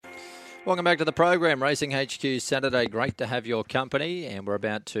Welcome back to the program, Racing HQ Saturday. Great to have your company, and we're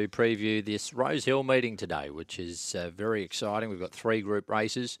about to preview this Rosehill meeting today, which is very exciting. We've got 3 group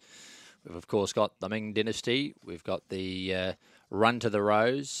races. We've, of course, got the Ming Dynasty. We've got the Run to the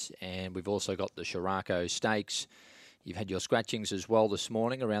Rose, and we've also got the Shirako Stakes. You've had your scratchings as well this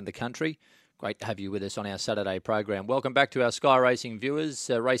morning around the country. Great to have you with us on our Saturday program. Welcome back to our Sky Racing viewers,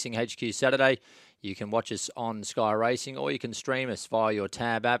 Racing HQ Saturday. You can watch us on Sky Racing, or you can stream us via your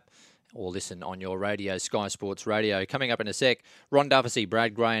Tab app, or listen on your radio, Sky Sports Radio. Coming up in a sec, Ron Dufficy,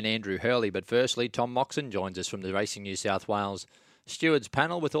 Brad Gray and Andrew Hurley. But firstly, Tom Moxon joins us from the Racing New South Wales Stewards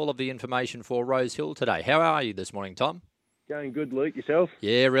panel with all of the information for Rosehill today. How are you this morning, Tom? Going good, Luke. Yourself?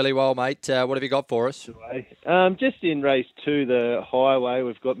 Yeah, really well, mate. What have you got for us? Just in race 2, the highway,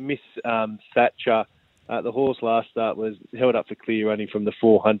 we've got Miss Thatcher. The horse last start was held up for clear running from the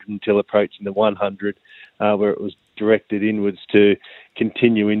 400 until approaching the 100, where it was directed inwards to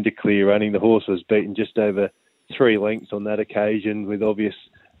continue into clear running. The horse was beaten just over 3 lengths on that occasion with obvious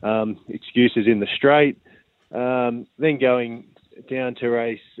excuses in the straight. Then going down to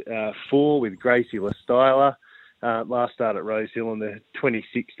race 4 with Gracie LaStyler. Last start at Rosehill on the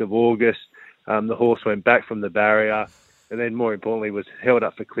 26th of August. The horse went back from the barrier and then, more importantly, was held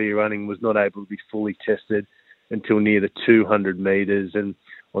up for clear running, was not able to be fully tested until near the 200 metres, and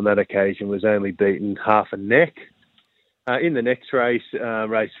on that occasion was only beaten half a neck. In the next race,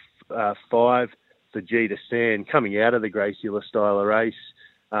 race 5, the G to Sand, coming out of the Gracie LaStyler race,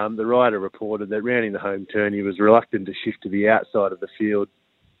 the rider reported that rounding the home turn, he was reluctant to shift to the outside of the field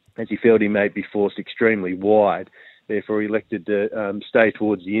as he felt he may be forced extremely wide. Therefore, he elected to stay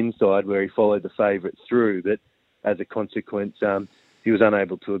towards the inside where he followed the favourite through. But as a consequence, he was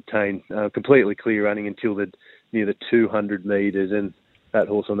unable to obtain completely clear running until near the 200 metres, and that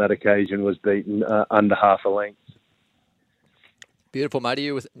horse on that occasion was beaten under half a length. Beautiful, mate. Are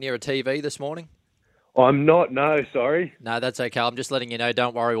you near a TV this morning? I'm not, no, sorry. No, that's okay. I'm just letting you know,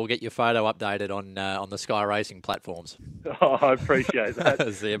 don't worry, we'll get your photo updated on the Sky Racing platforms. Oh, I appreciate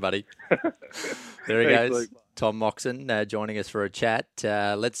that. See you, buddy. There he goes, Luke. Tom Moxon joining us for a chat.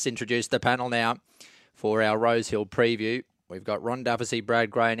 Let's introduce the panel now for our Rosehill preview. We've got Ron Dufficy, Brad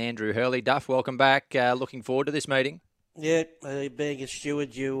Gray and Andrew Hurley. Duff, welcome back. Looking forward to this meeting. Yeah, being a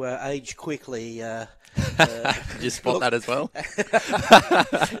steward, you age quickly. Did you spot that as well?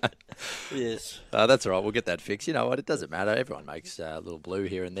 Yes. That's all right. We'll get that fixed. You know what? It doesn't matter. Everyone makes a little blue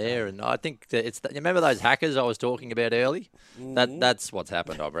here and there. And I think that you remember those hackers I was talking about early? Mm-hmm. That's what's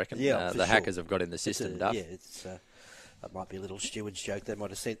happened, I reckon. Yeah, the hackers have got in the system, Duff. Yeah, that might be a little steward's joke. They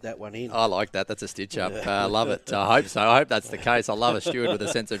might have sent that one in. I like that. That's a stitch up. I love it. I hope so. I hope that's the case. I love a steward with a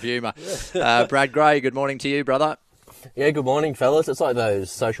sense of humour. Brad Gray, good morning to you, brother. Yeah, good morning, fellas. It's like those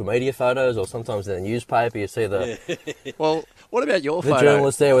social media photos, or sometimes in the newspaper you see the Well, what about your photo? The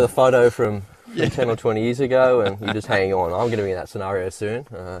journalist there with a photo from 10 or 20 years ago, and you just hang on. I'm going to be in that scenario soon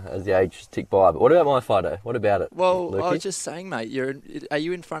as the age tick by. But what about my photo? What about it? Well, Lukey? I was just saying, mate, are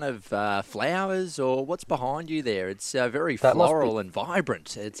you in front of flowers, or what's behind you there? It's very floral and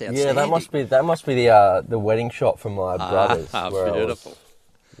vibrant. It's outstanding. Yeah, that must be the wedding shot from my brothers. Beautiful.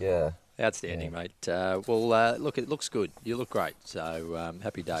 Yeah. Outstanding, mate. Look, it looks good. You look great. So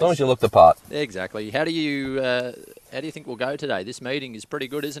happy days. As long as you look the part. Exactly. How do you think we'll go today? This meeting is pretty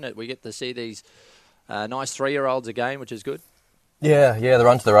good, isn't it? We get to see these nice 3-year-olds again, which is good. Yeah, the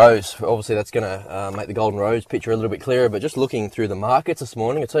Run to the Rose. Obviously, that's going to make the Golden Rose picture a little bit clearer. But just looking through the markets this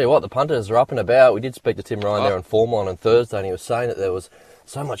morning, I tell you what, the punters are up and about. We did speak to Tim Ryan there on Form on Thursday, and he was saying that there was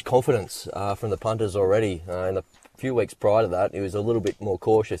so much confidence from the punters already in the few weeks prior to that. He was a little bit more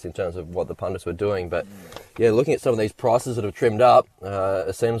cautious in terms of what the punters were doing. But yeah, looking at some of these prices that have trimmed up,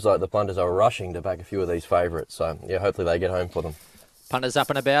 it seems like the punters are rushing to back a few of these favourites. So yeah, hopefully they get home for them. Punters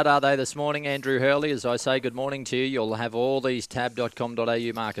up and about, are they this morning? Andrew Hurley, as I say, good morning to you. You'll have all these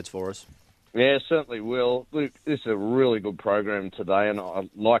tab.com.au markets for us. Yeah, certainly will. Luke, this is a really good program today, and I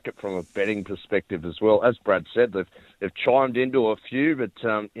like it from a betting perspective as well. As Brad said, they've chimed into a few, but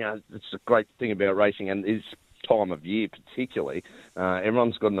it's a great thing about racing, and it's time of year particularly.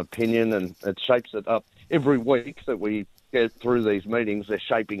 Everyone's got an opinion, and it shapes it up every week that we get through these meetings. They're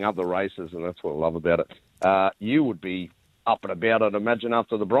shaping up the races, and that's what I love about it. You would be up and about, I'd imagine,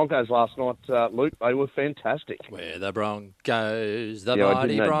 after the Broncos last night, Luke. They were fantastic. Where the Broncos, the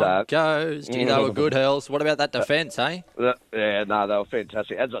mighty Broncos. Gee, they were good, Hells. What about that defence, eh? They were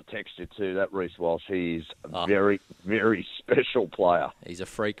fantastic. As I texted too, that Reece Walsh, he's a very, very special player. He's a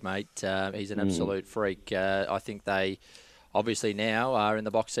freak, mate. He's an absolute freak. I think they obviously now are in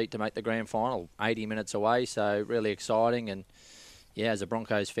the box seat to make the grand final. 80 minutes away, so really exciting. And Yeah, as a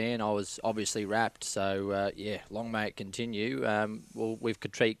Broncos fan, I was obviously wrapped. So, long may it continue. Well, we've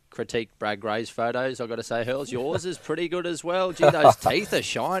critiqued Brad Gray's photos, I've got to say, Hurls. Yours is pretty good as well. Gee, those teeth are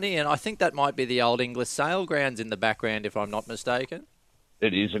shiny, and I think that might be the old English sale grounds in the background, if I'm not mistaken.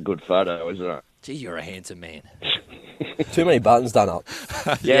 It is a good photo, isn't it? Gee, you're a handsome man. Too many buttons done up.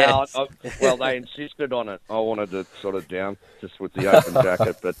 Yeah, well, they insisted on it. I wanted it sort of down, just with the open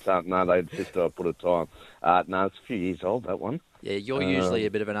jacket, but no, they insisted I put a tie on. No, it's a few years old, that one. Yeah, you're usually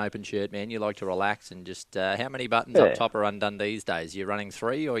a bit of an open shirt man. You like to relax and just... how many buttons up top are undone these days? You're running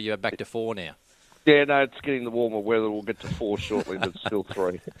 3 or you're back to 4 now? Yeah, no, it's getting the warmer weather. We'll get to 4 shortly, but still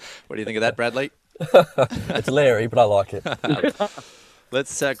 3. What do you think of that, Bradley? It's Larry, but I like it.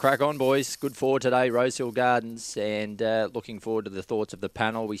 Let's crack on, boys. Good forward today, Rosehill Gardens, and looking forward to the thoughts of the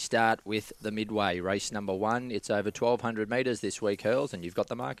panel. We start with the Midway, race number 1. It's over 1,200 metres this week, Hurls, and you've got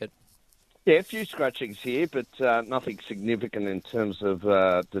the market. Yeah, a few scratchings here, but nothing significant in terms of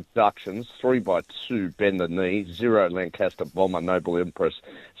deductions. 3x2, Bend the Knee, 0 Lancaster Bomber, Noble Empress,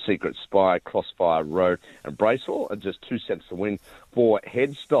 Secret Spy, Crossfire Road, and Bracewell, and just 2 cents to win for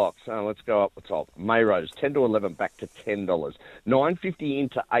Headstocks. Let's go up the top. Mayrose, 10 to 11, back to $10. 9.50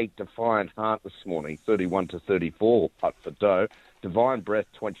 into 8, Defiant Heart this morning, 31 to 34, putt for dough. Divine Breath,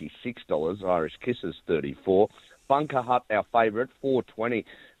 $26, Irish Kisses, 34. Bunker Hut, our favourite, 4.20.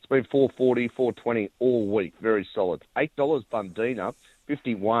 Been 440, 420 all week. Very solid. $8 Bundina,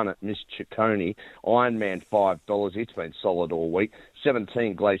 51 at Miss Ciccone. Ironman, $5. It's been solid all week.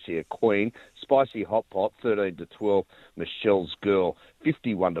 17 Glacier Queen. Spicy Hot Pot, 13 to 12. Michelle's Girl,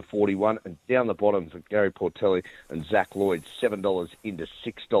 51 to 41. And down the bottom for Gary Portelli and Zach Lloyd, $7 into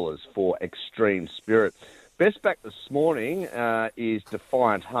 $6 for Extreme Spirit. Best back this morning is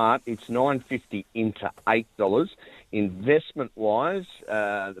Defiant Heart. It's $9.50 into $8. Investment-wise,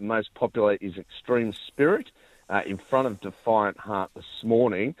 the most popular is Extreme Spirit in front of Defiant Heart this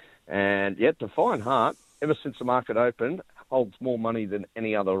morning. And, yet Defiant Heart, ever since the market opened, holds more money than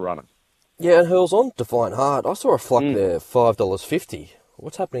any other runner. Yeah, and Hurls on Defiant Heart. I saw a fluck there, $5.50.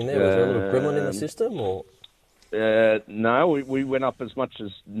 What's happening there? Was there a little gremlin in the system, or...? No, we went up as much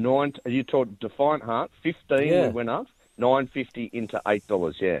as 9. You talked Defiant Heart, 15 we went up, 9.50 into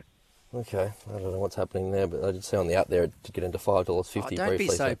 $8, yeah. Okay, I don't know what's happening there, but I did see on the app there to get into $5.50 briefly. Don't be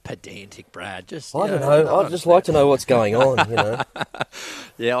so pedantic, Brad. Just I don't know. I'd just like to know what's going on, you know.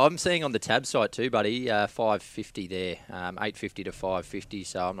 Yeah, I'm seeing on the tab site too, buddy, $5.50 there, $8.50 to $5.50.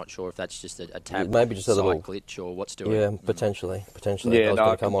 So I'm not sure if that's just a tab maybe just a little glitch or what's doing. Yeah, potentially. Yeah, I was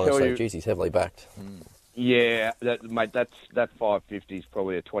going to come on and say, geez, he's heavily backed. Yeah, mate, that $5.50 is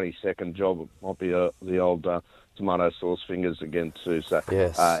probably a 20-second job. It might be the old tomato sauce fingers again too. So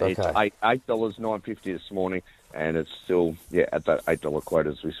yes, it's $8.9.50 this morning, and it's still at that $8 quote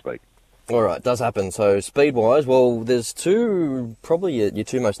as we speak. All right, does happen. So speed-wise, well, there's probably your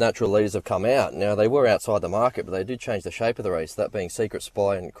 2 most natural leaders have come out. Now, they were outside the market, but they did change the shape of the race, that being Secret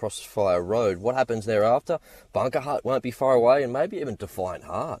Spy and Crossfire Road. What happens thereafter? Bunker Hut won't be far away, and maybe even Defiant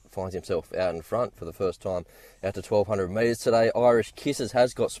Heart finds himself out in front for the first time out to 1,200 metres today. Irish Kisses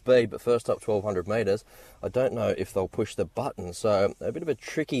has got speed, but first up 1,200 metres. I don't know if they'll push the button, so a bit of a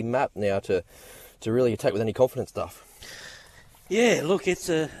tricky map now to really attack with any confidence stuff. Yeah, look, it's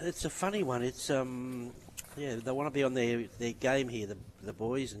a funny one. It's they want to be on their game here, the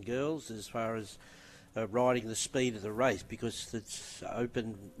boys and girls, as far as riding the speed of the race, because it's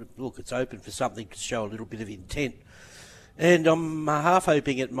open. Look, it's open for something to show a little bit of intent, and I'm half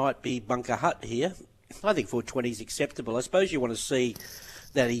hoping it might be Bunker Hut here. I think 420 is acceptable. I suppose you want to see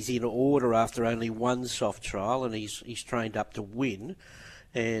that he's in order after only one soft trial, and he's trained up to win,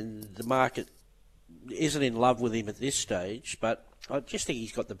 and the market isn't in love with him at this stage, but I just think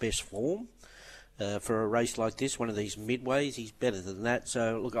he's got the best form for a race like this, one of these midways. He's better than that,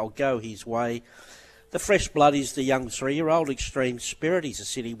 so look, I'll go his way. The fresh blood is the young 3-year-old, Extreme Spirit. He's a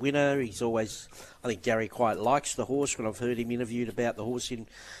city winner. He's always, I think Gary quite likes the horse when I've heard him interviewed about the horse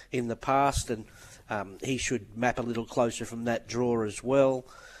in the past, and he should map a little closer from that draw as well.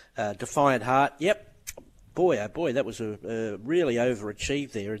 Defiant Heart, yep. Boy, oh boy, that was a really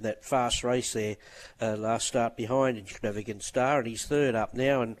overachieved there in that fast race there last start behind Extravagant Star, and he's third up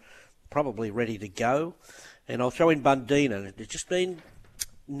now and probably ready to go. And I'll throw in Bundina. It's just been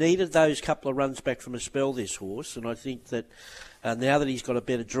needed those couple of runs back from a spell, this horse, and I think that now that he's got a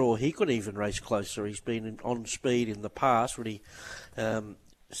better draw, he could even race closer. He's been on speed in the past, really.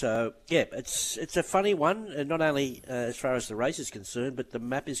 So, yeah, it's a funny one, and not only as far as the race is concerned, but the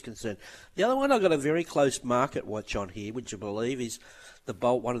map is concerned. The other one I've got a very close market watch on here, would you believe, is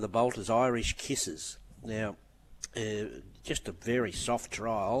one of the bolters, Irish Kisses. Now, just a very soft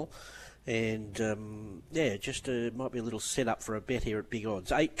trial. And, just might be a little setup for a bet here at big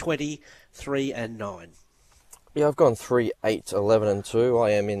odds. 8.20, 3 and 9. Yeah, I've gone 3, 8, 11 and 2.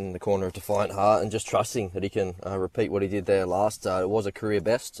 I am in the corner of Defiant Heart and just trusting that he can repeat what he did there last. It was a career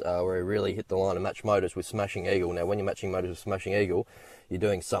best where he really hit the line and matched motors with Smashing Eagle. Now, when you're matching motors with Smashing Eagle, you're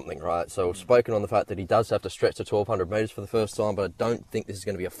doing something right. So we've spoken on the fact that he does have to stretch to 1,200 metres for the first time, but I don't think this is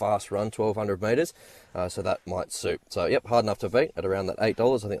going to be a fast run, 1,200 metres, so that might suit. So, yep, hard enough to beat at around that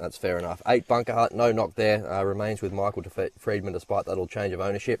 $8. I think that's fair enough. 8 Bunker Hut, no knock there, remains with Michael Friedman despite that little change of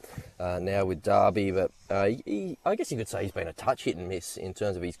ownership, now with Derby, but I guess you could say he's been a touch hit and miss in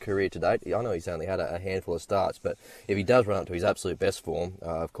terms of his career to date. I know he's only had a handful of starts, but if he does run up to his absolute best form,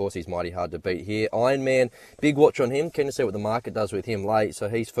 of course he's mighty hard to beat here. Iron Man, big watch on him, keen to see what the market does with him late, so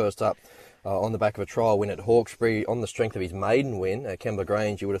he's first up on the back of a trial win at Hawkesbury on the strength of his maiden win. Kembla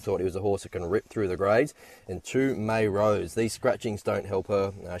Grange, you would have thought he was a horse that can rip through the grades. And 2 May Rose. These scratchings don't help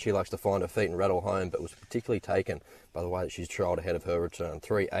her. She likes to find her feet and rattle home, but was particularly taken by the way that she's trialled ahead of her return.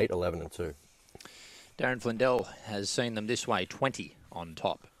 3, 8, 11 and 2. Darren Flindell has seen them this way, 20 on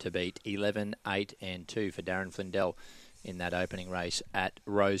top to beat 11, 8 and 2 for Darren Flindell in that opening race at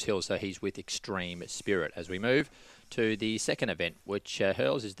Rosehill. So he's with Extreme Spirit. As we move to the second event, which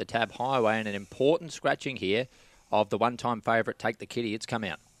Hurls is the Tab Highway, and an important scratching here of the one-time favourite Take the Kitty. It's come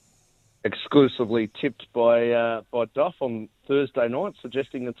out. Exclusively tipped by Duff on Thursday night,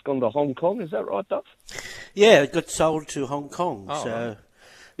 suggesting it's gone to Hong Kong. Is that right, Duff? Yeah, it got sold to Hong Kong, oh, so right.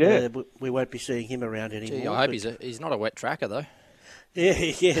 Yeah, we won't be seeing him around anymore. Gee, I hope he's not a wet tracker, though.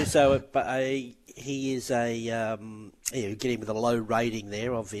 Yeah. So, but he is a get him with a low rating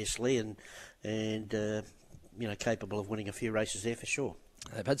there, obviously, and capable of winning a few races there for sure.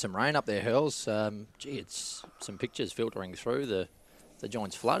 They've had some rain up there, Hurls. It's some pictures filtering through. The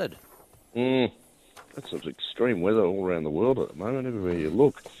joint's flooded. That's some extreme weather all around the world at the moment, everywhere you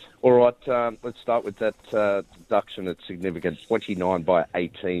look. All right, let's start with that deduction at significant. 29 by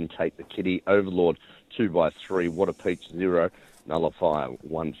 18, Take the Kitty. Overlord, 2 by 3, What a Peach, 0. Nullifier,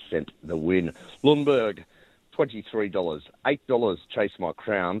 1 cent the win. Lundberg, $23. $8, Chase My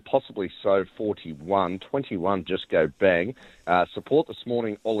Crown. Possibly so, 41. 21, Just Go Bang. Support this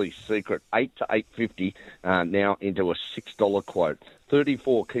morning, Ollie's Secret, 8 to 8.50. Now into a $6 quote.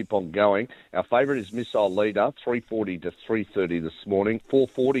 34, Keep On Going. Our favourite is Missile Leader, 340 to 330 this morning.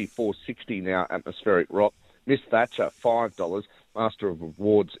 440, 460 now, Atmospheric Rock. Miss Thatcher, $5. Master of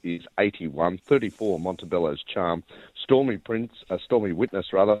Awards is 81. 34, Montebello's Charm. Stormy Witness,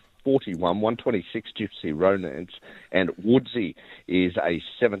 41. 126, Gypsy Romance. And Woodsy is a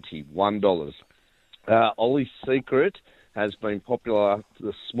 $71. Ollie's Secret has been popular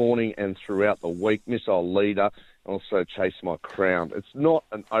this morning and throughout the week. Missile Leader, also Chase My Crown. It's not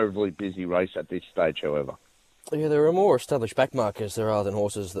an overly busy race at this stage, however. Yeah, there are more established backmarkers there are than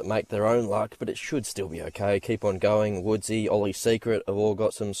horses that make their own luck, but it should still be okay. Keep On Going, Woodsy, Ollie's Secret have all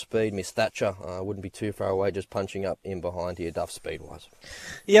got some speed. Miss Thatcher wouldn't be too far away, just punching up in behind here, Duff speed-wise.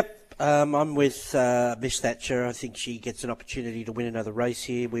 Yep, I'm with Miss Thatcher. I think she gets an opportunity to win another race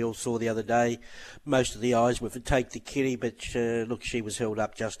here. We all saw the other day, most of the eyes were for Take the Kitty, but look, she was held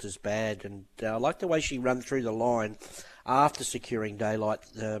up just as bad. And I like the way she ran through the line after securing daylight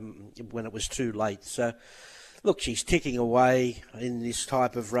when it was too late. So, look, she's ticking away in these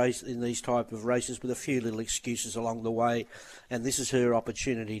type of races with a few little excuses along the way, and this is her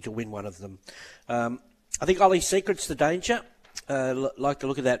opportunity to win one of them. I think Ollie's Secret's the danger. Like to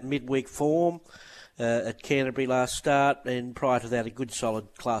look at that midweek form at Canterbury last start, and prior to that a good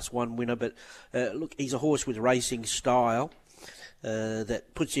solid Class 1 winner. But look, he's a horse with racing style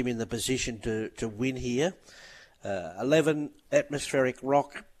that puts him in the position to win here. 11, Atmospheric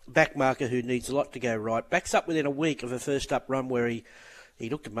Rock, backmarker who needs a lot to go right. Backs up within a week of a first up run where he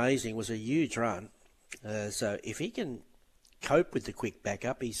looked amazing. It was a huge run. So if he can cope with the quick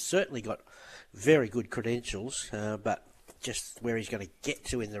backup, he's certainly got very good credentials, but just where he's going to get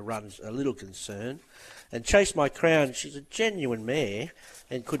to in the run's a little concern. And Chase My Crown, she's a genuine mare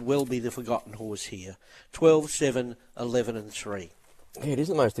and could well be the forgotten horse here. 12, 7, 11 and 3. Yeah, it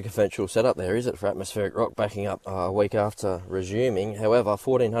isn't the most conventional setup there, is it, for Atmospheric Rock backing up a week after resuming. However,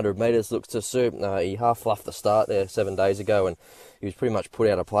 1,400 metres looks to suit. He half fluffed the start there 7 days ago and he was pretty much put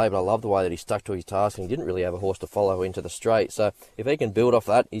out of play, but I love the way that he stuck to his task and he didn't really have a horse to follow into the straight. So if he can build off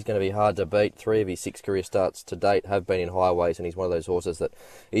that, he's going to be hard to beat. 3 of his 6 career starts to date have been in highways, and he's one of those horses that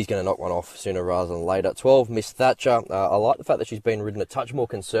he's going to knock one off sooner rather than later. 12, Miss Thatcher. I like the fact that she's been ridden a touch more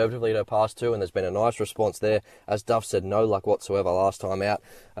conservatively in her past 2, and there's been a nice response there. As Duff said, no luck whatsoever last time out.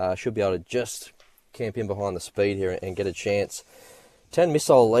 Should be able to just camp in behind the speed here and get a chance 10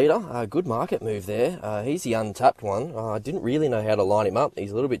 Missile Leader, good market move there. He's the untapped one. I didn't really know how to line him up.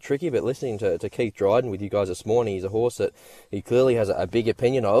 He's a little bit tricky, but listening to Keith Dryden with you guys this morning, he's a horse that he clearly has a big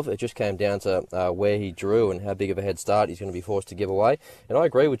opinion of. It just came down to where he drew and how big of a head start he's going to be forced to give away. And I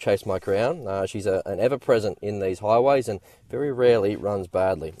agree with Chase My Crown. She's an ever-present in these highways and very rarely runs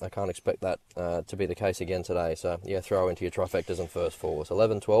badly. I can't expect that to be the case again today. So, yeah, throw into your trifectas and first fours.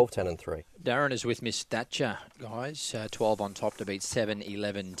 11, 12, 10 and 3. Darren is with Miss Thatcher, guys. 12 on top to beat 7,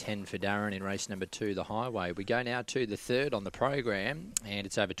 11, 10 for Darren in race number 2, the Highway. We go now to the third on the program, and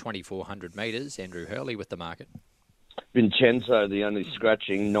it's over 2,400 metres. Andrew Hurley with the market. Vincenzo, the only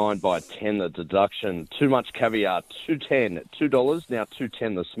scratching, 9 by 10, the deduction. Too much caviar, $2.10, $2, now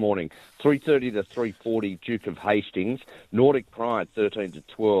 $2.10 this morning. 3.30 to 3.40, Duke of Hastings. Nordic Pride, 13 to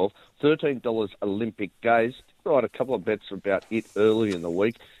 12. $13 Olympic Gaze. Right, a couple of bets about it early in the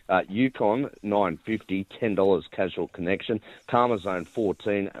week. Yukon, $9.50, $10 Casual Connection. Karma Zone,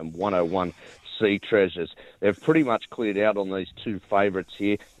 14 and 101 Sea Treasures. They've pretty much cleared out on these two favourites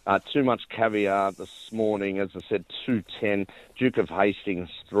here. Too much caviar this morning, as I said, 2.10. Duke of Hastings,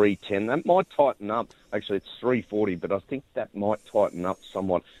 3.10. That might tighten up. Actually, it's 3.40, but I think that might tighten up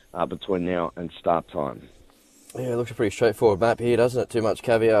somewhat between now and start time. Yeah, it looks a pretty straightforward map here, doesn't it? Too much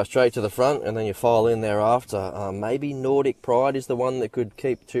caviar straight to the front, and then you file in thereafter. Maybe Nordic Pride is the one that could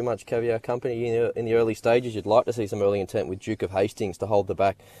keep Too Much Caviar company in the early stages. You'd like to see some early intent with Duke of Hastings to hold the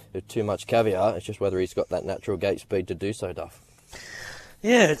back of Too Much Caviar. It's just whether he's got that natural gate speed to do so, Duff.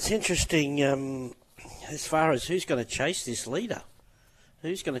 Yeah, it's interesting as far as who's going to chase this leader.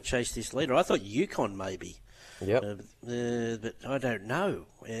 Who's going to chase this leader? I thought Yukon maybe. Yep. But I don't know.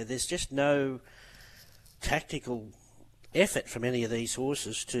 There's just no tactical effort from any of these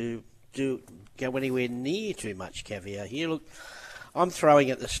horses to go anywhere near Too Much Caviar here. Look, I'm throwing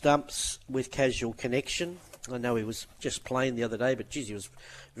at the stumps with Casual Connection. I know he was just plain the other day, but geez, he was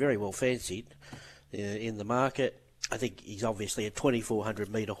very well fancied in the market. I think he's obviously a 2,400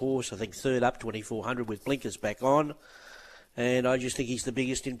 metre horse. I think third up, 2,400 with blinkers back on. And I just think he's the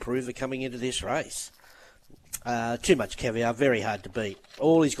biggest improver coming into this race. Too Much Caviar, very hard to beat.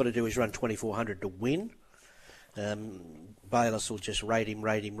 All he's got to do is run 2,400 to win. Bayliss will just rate him,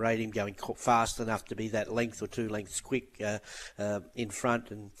 going fast enough to be that length or 2 lengths quick in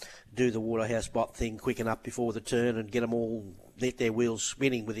front and do the Waterhouse Bot thing quick enough before the turn and get them all, let their wheels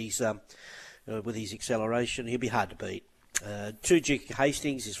spinning with his acceleration. He'll be hard to beat. 2 Duke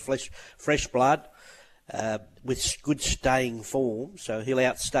Hastings is fresh blood with good staying form, so he'll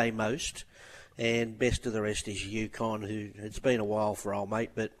outstay most. And best of the rest is Yukon, who it's been a while for old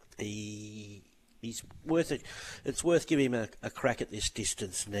mate, but he's worth it. It's worth giving him a crack at this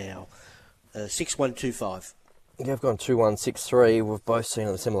distance now. 6-1-2-5. Yeah, I've gone 2-1-6-3. We've both seen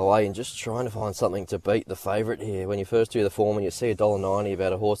it a similar way and just trying to find something to beat the favourite here. When you first do the form and you see $1.90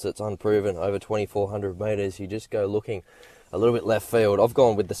 about a horse that's unproven over 2,400 metres, you just go looking a little bit left field. I've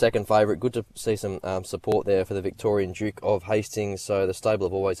gone with the second favourite. Good to see some support there for the Victorian Duke of Hastings. So the stable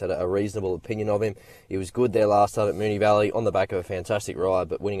have always had a reasonable opinion of him. He was good there last time at Moonee Valley on the back of a fantastic ride,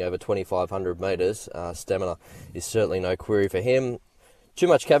 but winning over 2,500 metres, stamina is certainly no query for him. Too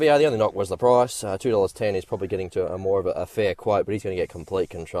Much Caviar, the only knock was the price. $2.10 is probably getting to a more of a fair quote, but he's going to get complete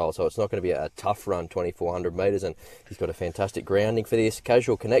control, so it's not going to be a tough run, 2,400 metres, and he's got a fantastic grounding for this.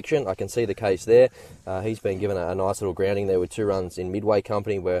 Casual Connection, I can see the case there. He's been given a nice little grounding there with 2 runs in Midway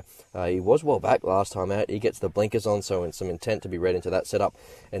Company, where he was well back last time out. He gets the blinkers on, so some intent to be read into that setup.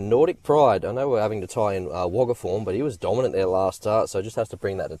 And Nordic Pride, I know we're having to tie in Wagga form, but he was dominant there last start, so just has to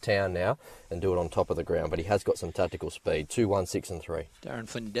bring that to town now and do it on top of the ground, but he has got some tactical speed. 2, 1, 6 and 3. Darren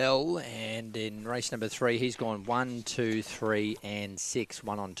Flindell, and in race number 3, he's gone 1, 2, 3 and 6.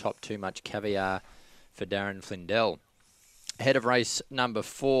 1 on top, Too Much Caviar for Darren Flindell. Ahead of race number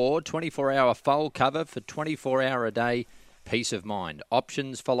 4, 24-hour foal cover for 24-hour-a-day peace of mind.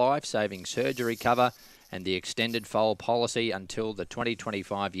 Options for life, saving surgery cover, and the extended foal policy until the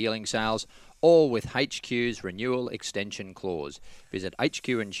 2025 yearling sales, all with HQ's renewal extension clause. Visit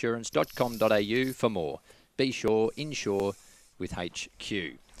hqinsurance.com.au for more. Be sure, insure with HQ.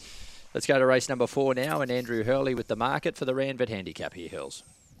 Let's go to race number 4 now, and Andrew Hurley with the market for the Randwick Handicap here, Hills.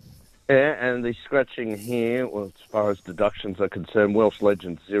 Yeah, and the scratching here, well, as far as deductions are concerned, Welsh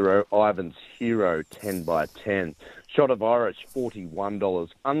Legend 0, Ivan's Hero 10 by 10. Shot of Irish, $41.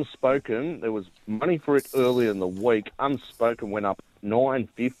 Unspoken, there was money for it earlier in the week. Unspoken went up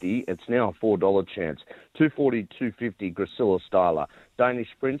 $9.50. It's now a $4 chance. 240, 250, Gracilla Styler. Danish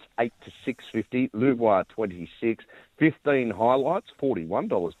Prince, 8 to 6.50. Louvois, 26. 15 Highlights,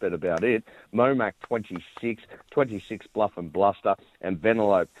 $41, bet about it. Momac, 26. 26 Bluff and Bluster. And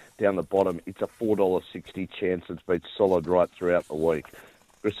Venelope down the bottom. It's a $4.60 chance. It's been solid right throughout the week.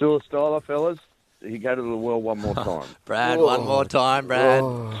 Gracilla Styler, fellas, you go to the well one more time. Brad, one more time, Brad.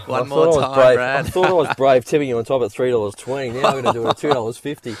 One more time, Brad. I thought I was brave tipping you on top at $3.20. Now I'm going to do it at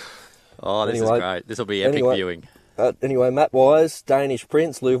 $2.50. Oh, this is great. This will be epic viewing. Anyway, Matt Wise, Danish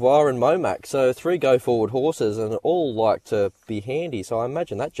Prince, Louvois and Momac. So 3 go-forward horses and all like to be handy. So I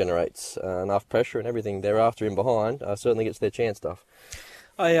imagine that generates enough pressure and everything thereafter in behind certainly gets their chance, Duff.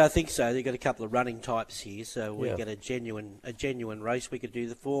 Oh, yeah, I think so. They've got a couple of running types here, so we get a genuine race we could do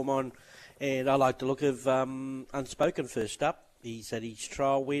the form on. And I like the look of Unspoken first up. He's had his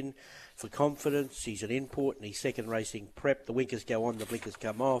trial win for confidence. He's an import and he's second racing prep. The winkers go on, the blinkers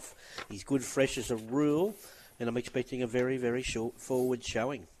come off. He's good fresh as a rule, and I'm expecting a very, very short forward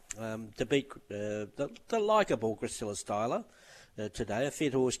showing. To beat the likeable Gracilla Styler today, a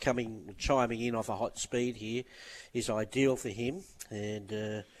fit horse chiming in off a hot speed here is ideal for him.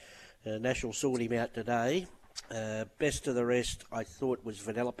 And National sorted him out today. Best of the rest, I thought, was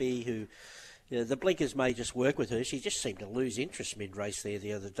Vanellope, who the blinkers may just work with her. She just seemed to lose interest mid-race there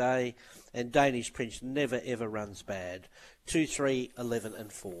the other day. And Danish Prince never, ever runs bad. 2, 3, 11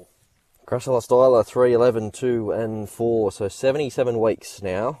 and 4. Gracilla Styler, 3, 11, 2 and 4. So 77 weeks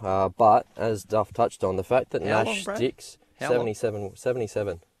now. But as Duff touched on, the fact that Nash sticks,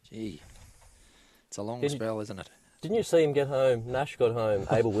 77. Gee, it's a long spell, isn't it? Didn't you see him get home? Nash got home,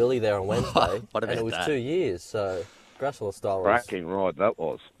 Abel Willie there on Wednesday. What about and it was that? 2 years, so Gracilla Styler Cracking ride, that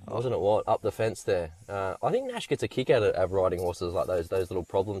was. Wasn't it what? Up the fence there. I think Nash gets a kick out of riding horses like those little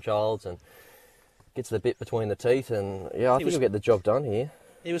problem childs and gets the bit between the teeth. And, yeah, I think he'll get the job done here.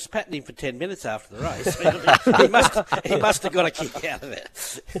 He was patting for 10 minutes after the race. he must have got a kick out of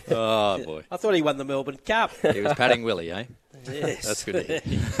it. Oh, boy. I thought he won the Melbourne Cup. He was patting Willie, eh? Yes. That's good to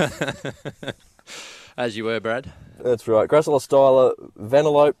hear. As you were, Brad. That's right. Gracilla Styler,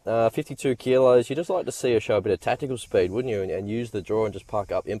 Vanellope, 52 kilos. You'd just like to see her show a bit of tactical speed, wouldn't you? And use the draw and just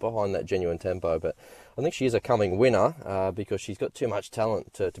park up in behind that genuine tempo. But I think she is a coming winner because she's got too much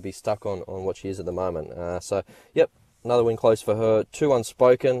talent to be stuck on what she is at the moment. So, yep. Another win close for her. 2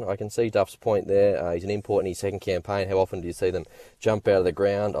 Unspoken. I can see Duff's point there. He's an import in his second campaign. How often do you see them jump out of the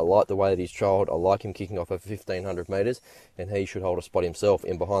ground? I like the way that he's trialled. I like him kicking off over 1,500 metres. And he should hold a spot himself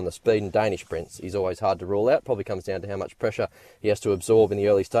in behind the speed. And Danish Prince, he's always hard to rule out. Probably comes down to how much pressure he has to absorb in the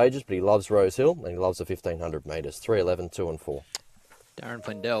early stages. But he loves Rosehill and he loves the 1,500 metres. 3, 11, 2 and 4. Darren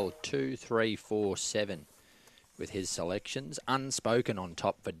Flindell, 2, 3, 4, 7. With his selections. Unspoken on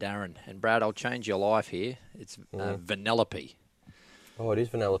top for Darren. And Brad, I'll change your life here. It's Vanellope. Oh, it is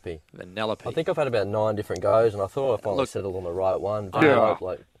Vanellope. Vanellope. I think I've had about 9 different goes, and I thought I finally settled on the right one.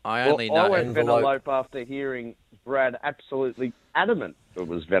 I only know. I went Vanellope after hearing Brad absolutely adamant it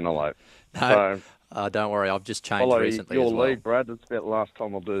was Vanellope. No, don't worry. I've just changed recently your as well. lead, Brad. That's about the last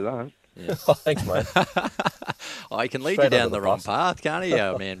time I'll do that. Yeah. Oh, thanks, mate. I can lead you down the wrong path, can't he,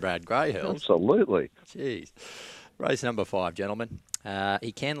 our man Brad Greyhill? Absolutely. Jeez. Race number 5, gentlemen.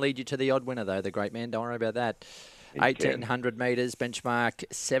 He can lead you to the odd winner, though, the great man. Don't worry about that. 1,800 metres, benchmark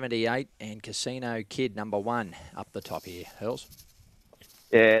 78, and Casino Kid, number 1, up the top here. Hurls?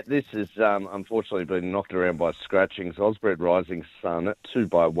 Yeah, this has unfortunately been knocked around by scratchings. Osbred Rising Sun,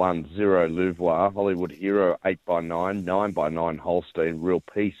 2x1, 0 Louvois. Hollywood Hero, 8x9, 9x9 Holstein. Real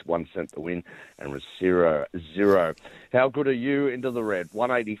Peace, 1 cent to win. And Rosero, 0. How good are you into the red?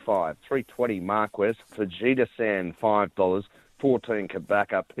 185, 320 Marquez. Fajita Sand, $5. 14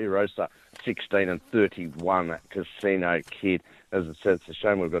 Kabaka, Pirosa, 16 and 31 Casino Kid. As it says, it's a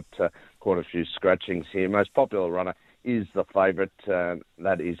shame we've got quite a few scratchings here. Most popular runner is the favourite.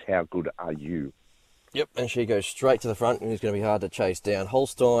 That is How Good Are You? Yep, and she goes straight to the front and is going to be hard to chase down.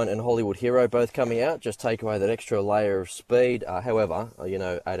 Holstein and Hollywood Hero both coming out, just take away that extra layer of speed. However,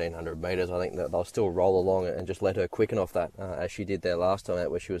 1,800 metres, I think that they'll still roll along and just let her quicken off that, as she did there last time out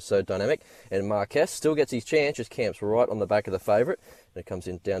where she was so dynamic. And Marquez still gets his chance, just camps right on the back of the favourite. And it comes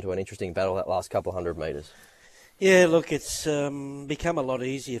in down to an interesting battle that last couple of hundred metres. Yeah, look, it's become a lot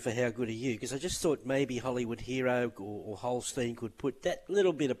easier for How Good Are You, because I just thought maybe Hollywood Hero or Holstein could put that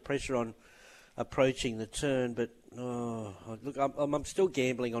little bit of pressure on approaching the turn, but look, I'm still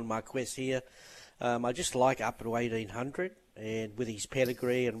gambling on Marquez here. I just like up to 1,800, and with his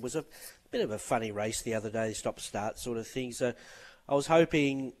pedigree, and was a bit of a funny race the other day, stop-start sort of thing, so I was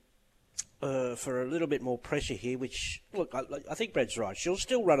hoping for a little bit more pressure here, which, look, I think Brad's right. She'll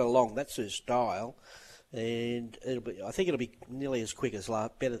still run along, that's her style. and I think it'll be nearly as quick as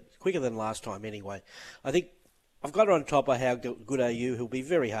quicker than last time anyway. I think I've got her on top of How Good Are You, who'll be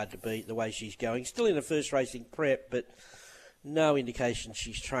very hard to beat the way she's going. Still in the first racing prep, but no indication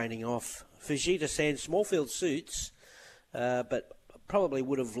she's training off. Fujita San, small field suits, but probably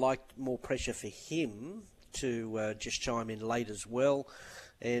would have liked more pressure for him to just chime in late as well.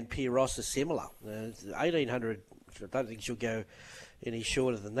 And Pieros is similar. 1800, I don't think she'll go any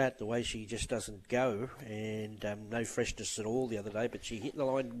shorter than that, the way she just doesn't go. And no freshness at all the other day, but she hit the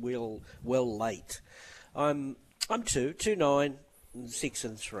line well late. I'm 2, 9, 6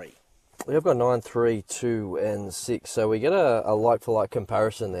 and 3. We've got 9, 3, 2 and 6, so we get a like-for-like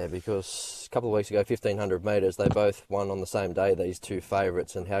comparison there, because a couple of weeks ago, 1,500 metres, they both won on the same day, these two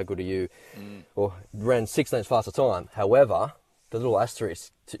favourites, and How Good Are You ran 16 faster time. However, the little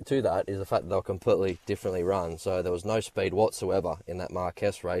asterisk to that is the fact that they were completely differently run. So there was no speed whatsoever in that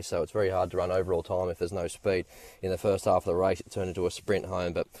Marquess race, so it's very hard to run overall time if there's no speed. In the first half of the race, it turned into a sprint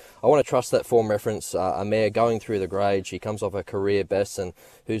home. But I want to trust that form reference. A mare going through the grade, she comes off her career best, and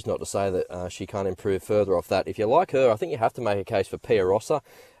who's not to say that she can't improve further off that. If you like her, I think you have to make a case for Pia Rossa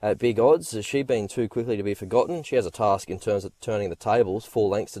at big odds. Has she been too quickly to be forgotten? She has a task in terms of turning the tables, 4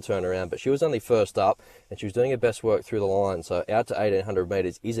 lengths to turn around, but she was only first up, and she was doing her best work through the line. So out to 1,800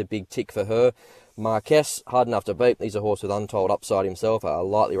 metres is a big tick for her. Marquess, hard enough to beat. He's a horse with untold upside himself, a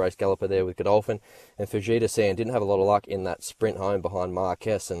lightly raced galloper there with Godolphin. And Fujita San didn't have a lot of luck in that sprint home behind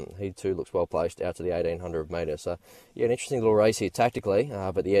Marquess, and he too looks well placed out to the 1,800 metres. So, yeah, an interesting little race here tactically,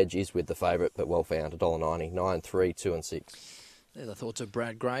 but the edge is with the favourite, but well found, $1.90, 9, 3, 2 and 6. There's the thoughts of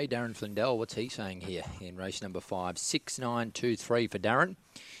Brad Gray. Darren Flindell, what's he saying here in race number 5? 6, 9, 2, 3 for Darren.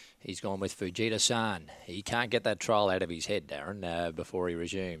 He's gone with Fujita San. He can't get that trial out of his head, Darren, before he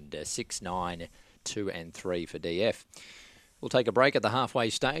resumed. 6, 9, 2 and 3 for DF. We'll take a break at the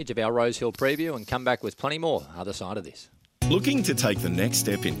halfway stage of our Rosehill preview and come back with plenty more other side of this. Looking to take the next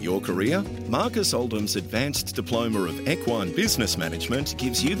step in your career? Marcus Oldham's Advanced Diploma of Equine Business Management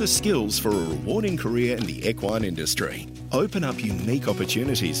gives you the skills for a rewarding career in the equine industry. Open up unique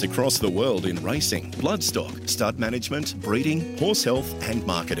opportunities across the world in racing, bloodstock, stud management, breeding, horse health and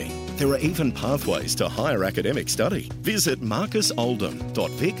marketing. There are even pathways to higher academic study. Visit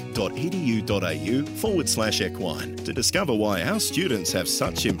marcusoldham.vic.edu.au/equine to discover why our students have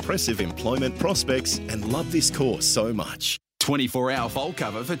such impressive employment prospects and love this course so much. 24-hour foal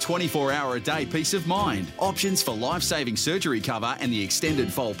cover for 24-hour-a-day peace of mind. Options for life-saving surgery cover and the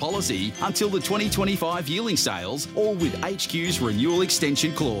extended foal policy until the 2025 yearling sales, all with HQ's renewal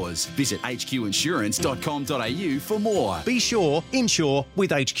extension clause. Visit hqinsurance.com.au for more. Be sure, insure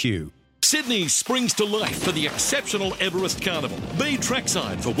with HQ. Sydney springs to life for the exceptional Everest Carnival. Be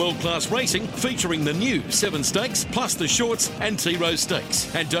trackside for world-class racing featuring the new 7 Stakes, plus the Shorts and T-Rose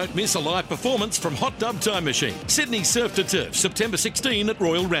Stakes. And don't miss a live performance from Hot Dub Time Machine. Sydney Surf to Turf, September 16 at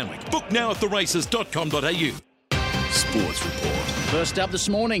Royal Randwick. Book now at theraces.com.au. Sports Report. First up this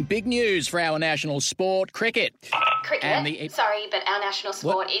morning, big news for our national sport, cricket. Cricket? Sorry, but our national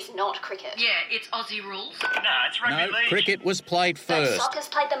sport is not cricket. Yeah, it's Aussie rules. No, it's rugby league. Cricket was played first. But soccer's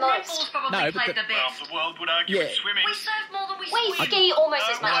played the most. Netball's probably played the best. Well, the world would argue it's swimming. We surf more than we We swim. ski almost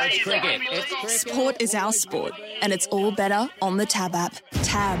as much as it's we cricket. swim. Sport is our sport, and it's all better on the Tab app.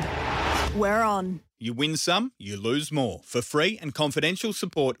 Tab. We're on. You win some, you lose more. For free and confidential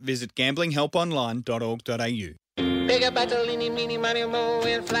support, visit gamblinghelponline.org.au. Bigger, better, leany, meeny, money, more,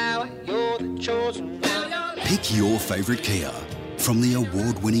 and flower. You're the chosen one. Pick your favourite Kia. From the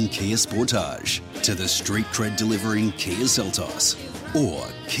award-winning Kia Sportage to the street cred delivering Kia Seltos, or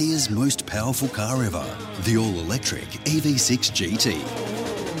Kia's most powerful car ever, the all-electric EV6 GT.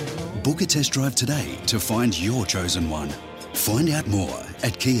 Book a test drive today to find your chosen one. Find out more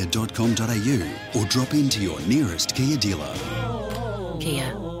at kia.com.au or drop into your nearest Kia dealer.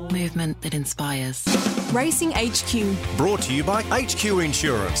 Kia, movement that inspires. Racing HQ. Brought to you by HQ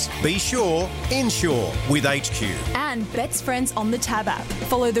Insurance. Be sure, insure with HQ. And Bet's Friends on the Tab app.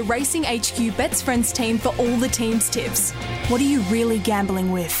 Follow the Racing HQ Bet's Friends team for all the team's tips. What are you really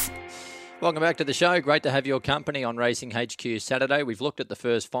gambling with? Welcome back to the show. Great to have your company on Racing HQ Saturday. We've looked at the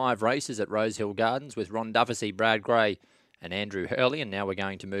first 5 races at Rosehill Gardens with Ron Dufficy, Brad Gray and Andrew Hurley. And now we're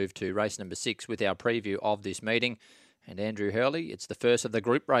going to move to race number 6 with our preview of this meeting. And Andrew Hurley, it's the first of the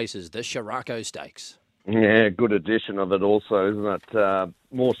group races, the Shirako Stakes. Yeah, good edition of it also, isn't it?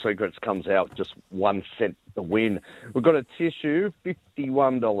 More Secrets comes out, just 1 cent the win. We've got a Tissue,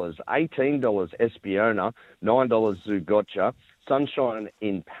 $51, $18 Espiona, $9 Zugotcha, Sunshine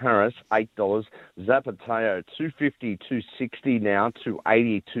in Paris, $8, Zapateo, $250, $260 now,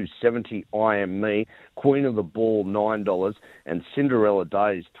 $280, $270 I Am Me, Queen of the Ball, $9, and Cinderella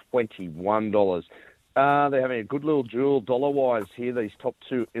Days, $21. They're having a good little duel dollar-wise here, these top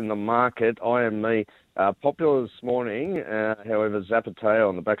two in the market. I Am Me, popular this morning. However, Zapateo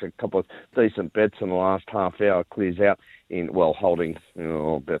on the back of a couple of decent bets in the last half hour clears out holding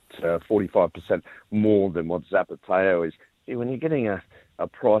about 45% more than what Zapateo is. See, when you're getting a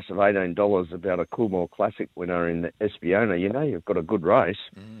price of $18 about a Coolmore Classic winner in the Espiona, you've got a good race.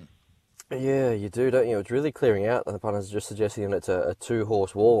 Mm. Yeah, you do, don't you? It's really clearing out. The punters are just suggesting that it's a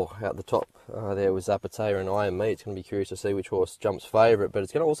two-horse war out the top there with Zapateo and I Am Me. It's going to be curious to see which horse jumps favourite, but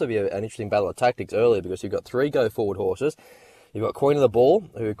it's going to also be an interesting battle of tactics early because you've got three go-forward horses. You've got Queen of the Ball,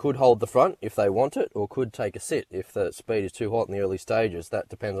 who could hold the front if they want it, or could take a sit if the speed is too hot in the early stages. That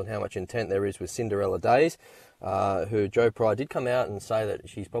depends on how much intent there is with Cinderella Days, who Joe Pride did come out and say that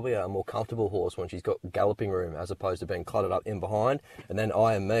she's probably a more comfortable horse when she's got galloping room as opposed to being cluttered up in behind. And then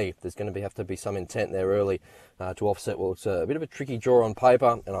I Am Me, there's going to have to be some intent there early to offset. Well, it's a bit of a tricky draw on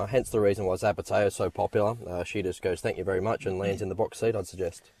paper, and hence the reason why Zapateo is so popular. She just goes, thank you very much, and lands in the box seat, I'd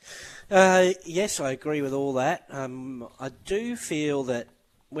suggest. Yes, I agree with all that. I do feel that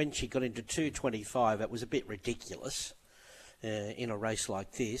when she got into 225, it was a bit ridiculous in a race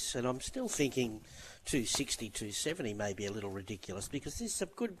like this, and I'm still thinking 260, 270 may be a little ridiculous because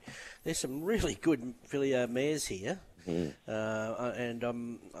there's some really good filly mares here.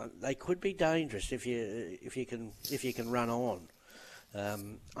 And they could be dangerous if you can run on.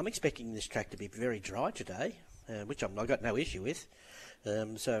 I'm expecting this track to be very dry today, which I've got no issue with.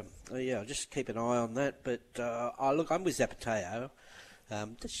 I'll just keep an eye on that. But I'm with Zapateo.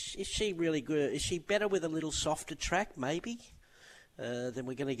 Is she really good? Is she better with a little softer track, maybe, than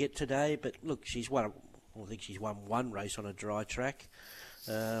we're going to get today? But look, I think she's won one race on a dry track.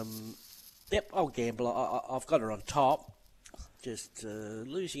 Yep, I'll gamble. I've got her on top. Just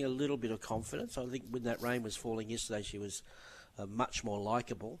losing a little bit of confidence. I think when that rain was falling yesterday, she was much more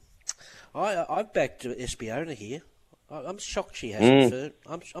likeable. I've backed Espiona here. I'm shocked she hasn't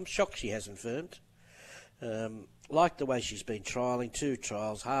firmed. I'm shocked she hasn't firmed. Like the way she's been trialling, 2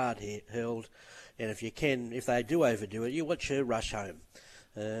 trials, hard held, and if they do overdo it, you watch her rush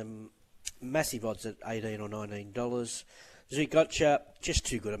home. Massive odds at $18 or $19. Zugotcha, just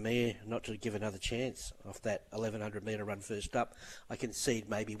too good a mare not to give another chance off that 1,100 metre run first up. I concede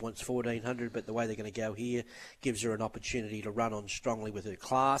maybe wants 1,400, but the way they're going to go here gives her an opportunity to run on strongly with her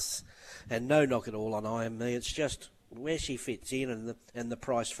class. And no knock at all on I Am Me. It's just where she fits in and the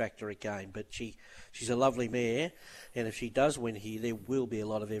price factor again. But she's a lovely mare, and if she does win here, there will be a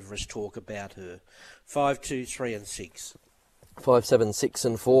lot of Everest talk about her. 5, 2, 3 and 6. 5, 7, 6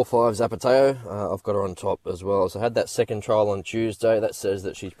 and 4, 5 Zapateo. I've got her on top as well. So I had that second trial on Tuesday. That says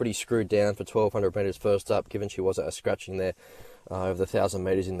that she's pretty screwed down for 1,200 metres first up, given she was at a scratching there over the 1,000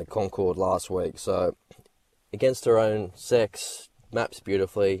 metres in the Concord last week. So against her own sex, maps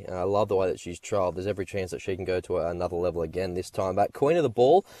beautifully. I love the way that she's trialled. There's every chance that she can go to another level again this time back. Queen of the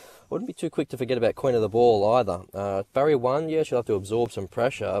Ball. I wouldn't be too quick to forget about Queen of the Ball either. Barrier 1, yeah, she'll have to absorb some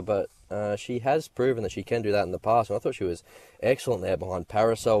pressure, but she has proven that she can do that in the past, and I thought she was excellent there behind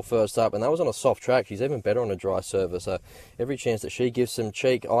Parasol first up, and that was on a soft track. She's even better on a dry surface, so every chance that she gives some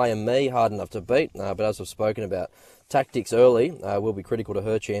cheek. I Am Me, hard enough to beat, but as I've spoken about, tactics early will be critical to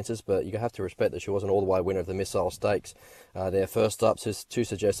her chances, but you have to respect that she wasn't all the way winner of the Missile Stakes there first up, to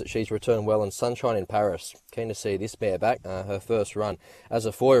suggest that she's returned well in Sunshine in Paris. Keen to see this mare back, her first run as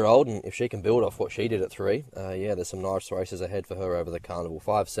a 4-year-old, and if she can build off what she did at 3, there's some nice races ahead for her over the carnival.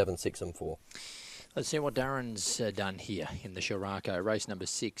 5, 7, 6 and 4. Let's see what Darren's done here in the Shirako. Race number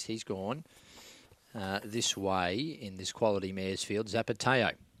 6, he's gone this way in this quality mares field.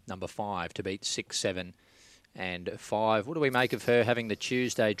 Zapateo, number 5, to beat 6, 7 and 5. What do we make of her having the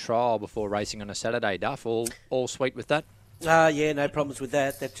Tuesday trial before racing on a Saturday, Duff? All sweet with that? Yeah, no problems with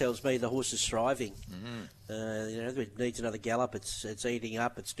that. That tells me the horse is thriving. It needs another gallop. It's eating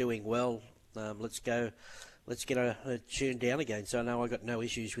up. It's doing well. Let's go. Let's get her tuned down again. So no, I got no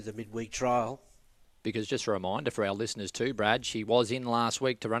issues with the midweek trial. Because just a reminder for our listeners too, Brad, she was in last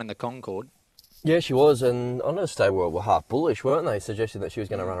week to run in the Concord. Yeah, she was, and I know Stable were half bullish, weren't they, suggesting that she was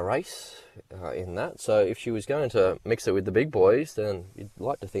going to run a race in that. So if she was going to mix it with the big boys, then you'd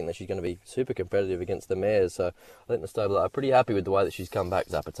like to think that she's going to be super competitive against the mares. So I think the stable are pretty happy with the way that she's come back,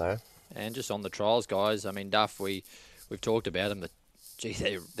 Zapateo. And just on the trials, guys, I mean, Duff, we've talked about them, but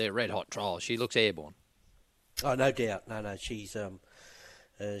gee, they're red hot trials. She looks airborne. Oh, no doubt. No, she's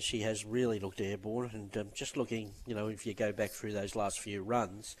she has really looked airborne, and just looking, if you go back through those last few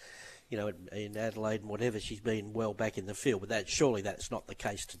runs, in Adelaide and whatever, she's been well back in the field. But surely that's not the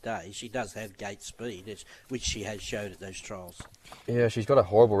case today. She does have gate speed, which she has showed at those trials. Yeah, she's got a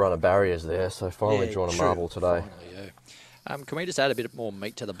horrible run of barriers there, so finally drawn a marble today. Finally, Can we just add a bit more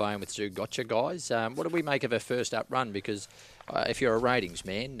meat to the bone with Zoo Gotcha, guys? What do we make of her first up run? Because if you're a ratings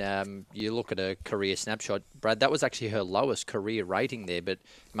man, you look at a career snapshot. Brad, that was actually her lowest career rating there, but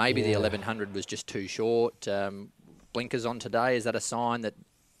maybe the 1100 was just too short. Blinkers on today, is that a sign that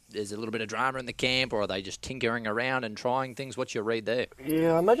there's a little bit of drama in the camp, or are they just tinkering around and trying things? What's your read there?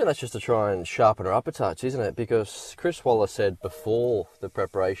 Yeah, I imagine that's just to try and sharpen her up a touch, isn't it? Because Chris Waller said before the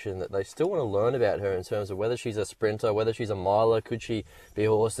preparation that they still want to learn about her in terms of whether she's a sprinter, whether she's a miler, could she be a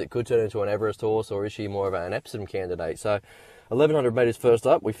horse that could turn into an Everest horse, or is she more of an Epsom candidate? So 1100 metres first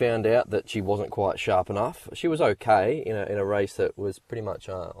up, we found out that she wasn't quite sharp enough. She was okay in a race that was pretty much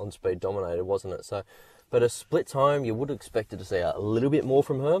on speed dominated, wasn't it? So, but a split time, you would have expected to see a little bit more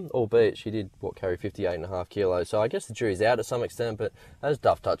from her, albeit she did, carry 58.5 kilos. So I guess the jury's out to some extent, but as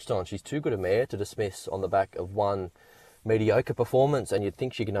Duff touched on, she's too good a mare to dismiss on the back of one mediocre performance, and you'd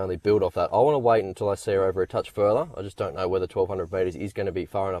think she can only build off that. I want to wait until I see her over a touch further. I just don't know whether 1200 metres is going to be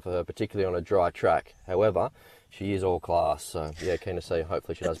far enough for her, particularly on a dry track. However, she is all class, so yeah, keen to see.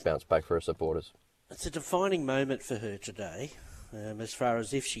 Hopefully she does bounce back for her supporters. It's a defining moment for her today. As far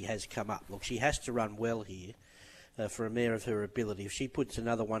as if she has come up. Look, she has to run well here for a mare of her ability. If she puts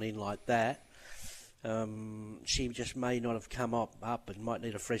another one in like that, she just may not have come up and might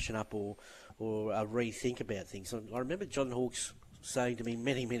need to freshen up or a rethink about things. I remember John Hawkes saying to me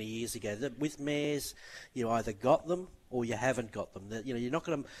many, many years ago that with mares, you either got them or you haven't got them. That, you're not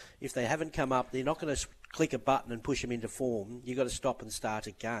going to, if they haven't come up, they're not going to click a button and push them into form. You've got to stop and start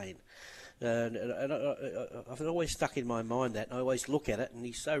again. And I've always stuck in my mind that, and I always look at it, and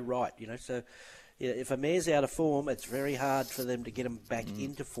he's so right, So if a mare's out of form, it's very hard for them to get them back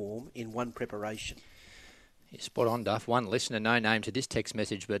into form in one preparation. You're spot on, Duff. One listener, no name to this text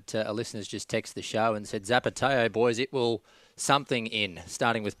message, but a listener's just texted the show and said, Zapateo, boys, it will something in,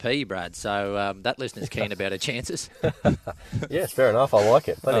 starting with P, Brad. So that listener's keen about her chances. Yes, fair enough. I like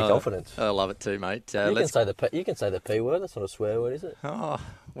it. Plenty of confidence. I love it too, mate. You can say the P word. That's not a swear word, is it? Oh,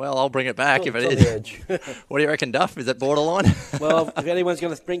 well, I'll bring it back if it is. What do you reckon, Duff? Is it borderline? Well, if anyone's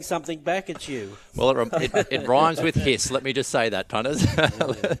going to bring something back, it's you. Well, it rhymes with hiss. Let me just say that, punters.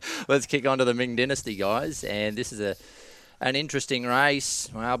 Let's kick on to the Ming Dynasty, guys. And this is an interesting race.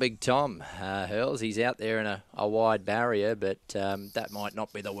 Well, Big Tom Hurls, he's out there in a wide barrier, but that might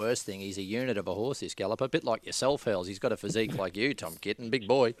not be the worst thing. He's a unit of a horse, this galloper, a bit like yourself, Hurls. He's got a physique like you, Tom Kitten, big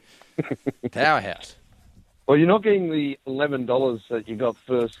boy. Powerhouse. Well, you're not getting the $11 that you got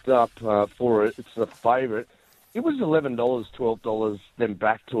first up for it. It's the favourite. It was $11, $12, then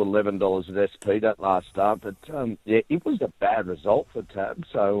back to $11 at SP that last start. But, it was a bad result for Tab.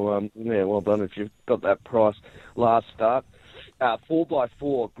 So, well done if you've got that price last start.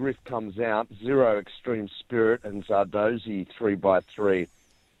 4x4, Griff comes out. 0, Extreme Spirit, and Zardozi, 3x3.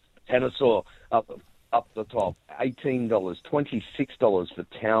 Tanasaur up the top, $18, $26 for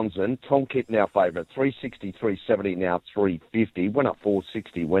Townsend. Tom Kitt now favourite, $360, $370, now $350. Went up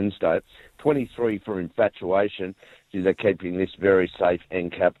 $460 Wednesday. 23 for Infatuation. They're keeping this very safe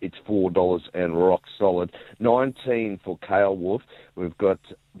end cap. It's $4 and rock solid. 19 for Kale Wolf. We've got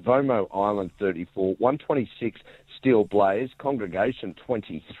Vomo Island 34, 126 Steel Blaze, Congregation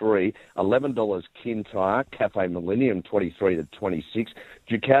 23, $11 Kintyre, Cafe Millennium 23 to 26.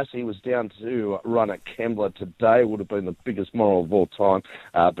 Ducassi was down to run at Kembla today. Would have been the biggest moral of all time,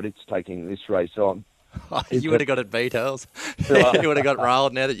 but it's taking this race on. You would have got it beat, Hurls. You would have got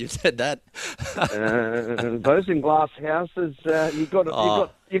railed now that you've said that. Those in glass houses, you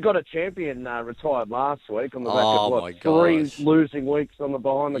got a champion retired last week on the back of 3 losing weeks on the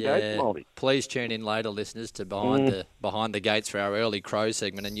Behind the Gates multi. Please tune in later, listeners, to Behind the Gates for our early Crow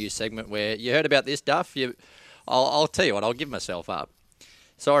segment, a new segment where you heard about this, Duff. I'll tell you what, I'll give myself up.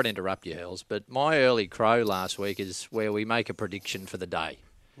 Sorry to interrupt you, Hurls, but my early Crow last week is where we make a prediction for the day.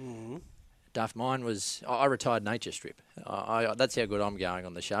 Mm-hmm. Duff, mine was I retired Nature Strip. That's how good I'm going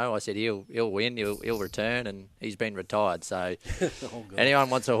on the show. I said he'll win, he'll return, and he's been retired. So anyone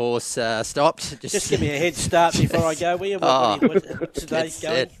wants a horse stopped, just give me a head start before I go. What today's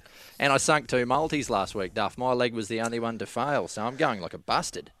going? And I sunk 2 multis last week, Duff. My leg was the only one to fail, so I'm going like a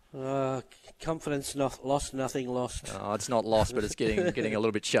busted. Confidence lost, nothing lost. Oh, it's not lost, but it's getting a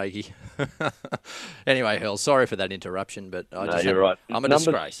little bit shaky. Anyway, Hurl, sorry for that interruption, but you're right. I'm a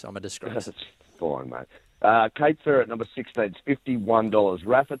disgrace. I'm a disgrace. That's fine, mate. Kate Ferret, number 16, it's $51.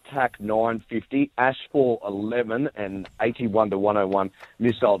 Raff Attack, $9.50. Ashfall, $11, and 81 to 101.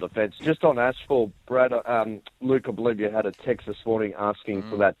 Missile Defence. Just on Ashfall, Brad, Luke, I believe you had a text this morning asking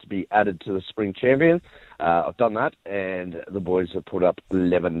for that to be added to the Spring Champion. I've done that, and the boys have put up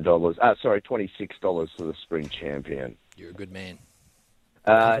 $26 for the Spring Champion. You're a good man.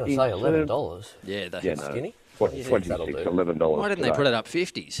 I was going to say $11. Yeah, that's skinny. $26, $11. Why didn't they put it up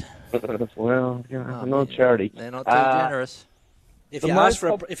 50s? Well, I'm not a charity. They're not too generous. If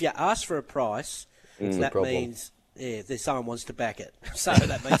you ask for a price, that means there's someone wants to back it. So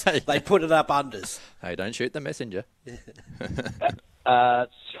that means they put it up unders. Hey, don't shoot the messenger.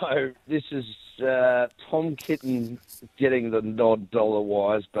 So this is Tom Kitten getting the nod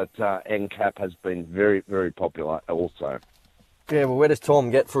dollar-wise, but NCAP has been very, very popular also. Yeah, well, where does Tom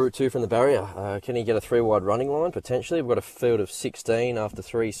get through to from the barrier? Can he get a 3-wide running line, potentially? We've got a field of 16 after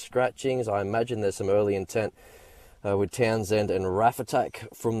 3 scratchings. I imagine there's some early intent with Townsend and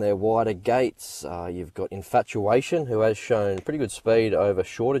Raffatak from their wider gates. You've got Infatuation, who has shown pretty good speed over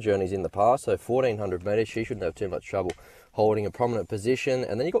shorter journeys in the past, so 1,400 metres. She shouldn't have too much trouble holding a prominent position.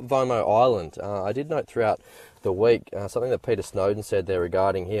 And then you've got Vomo Island. I did note throughout the week something that Peter Snowden said there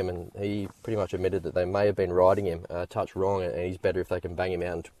regarding him, and he pretty much admitted that they may have been riding him a touch wrong, and he's better if they can bang him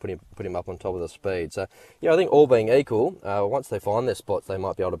out and put him up on top of the speed. So, I think all being equal, once they find their spots, they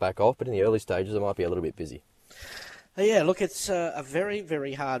might be able to back off, but in the early stages, it might be a little bit busy. Yeah, look, it's a very,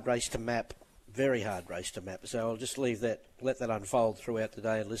 very hard race to map. Very hard race to map. So I'll just let that unfold throughout the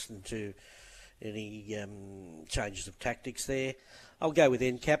day and listen to any changes of tactics there. I'll go with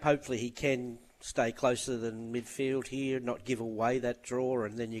NCAP. Hopefully he can stay closer than midfield here, not give away that draw,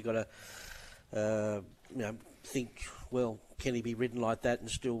 and then you've got to think, well, can he be ridden like that and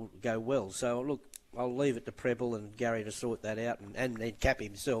still go well? So look, I'll leave it to Preble and Gary to sort that out, and NCAP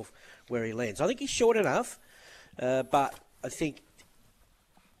himself where he lands. I think he's short enough. But I think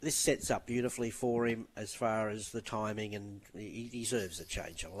this sets up beautifully for him as far as the timing, and he deserves a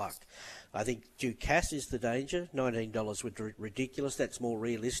change of luck. I think Ducasse is the danger. $19 would be ridiculous. That's more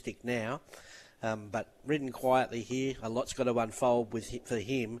realistic now. But ridden quietly here, a lot's got to unfold for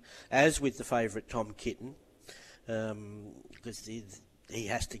him, as with the favourite Tom Kitten, because he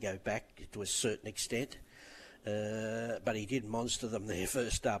has to go back to a certain extent. But he did monster them there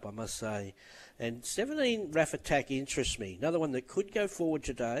first up, I must say. And 17 Raffatak interests me. Another one that could go forward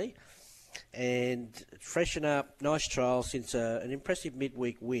today and freshen up. Nice trial since an impressive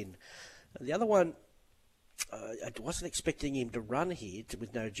midweek win. The other one, I wasn't expecting him to run here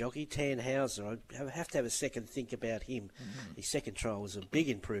with no jockey. Tannhauser, I have to have a second think about him. His second trial was a big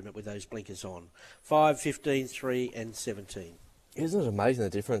improvement with those blinkers on. 5, 15, 3 and 17. Isn't it amazing the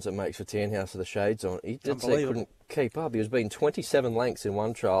difference it makes for Tannhauser with the shades on? He did say he couldn't keep up. He was being 27 lengths in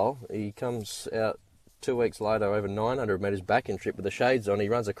one trial. He comes out 2 weeks later over 900 metres back in trip with the shades on. He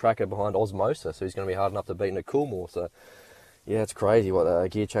runs a cracker behind Osmosis, so he's going to be hard enough to beat in a Coolmore. So, yeah, it's crazy what the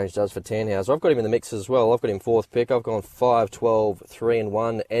gear change does for Tannhauser. I've got him in the mix as well. I've got him 4th pick. I've gone 5, 12, 3 and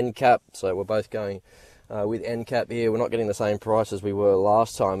 1, NCAP. So we're both going with NCAP here. We're not getting the same price as we were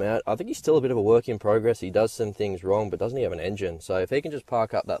last time out. I think he's still a bit of a work in progress. He does some things wrong, but doesn't he have an engine? So if he can just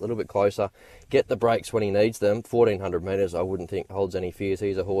park up that little bit closer, get the brakes when he needs them, 1,400 metres, I wouldn't think holds any fears.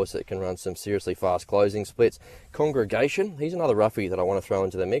 He's a horse that can run some seriously fast closing splits. Congregation, he's another roughie that I want to throw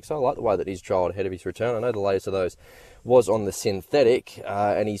into the mix. I like the way that he's trialled ahead of his return. I know the latest of those was on the synthetic,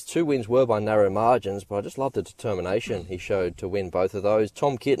 and his 2 wins were by narrow margins, but I just love the determination he showed to win both of those.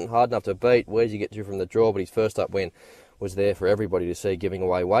 Tom Kitten, hard enough to beat. Where did you get to from the draw? But his first up win was there for everybody to see, giving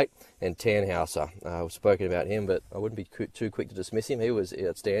away weight. And Tannhauser, we've spoken about him, but I wouldn't be too quick to dismiss him. He was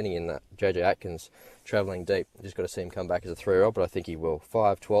outstanding in that. JJ Atkins travelling deep. Just got to see him come back as a 3-year-old, but I think he will.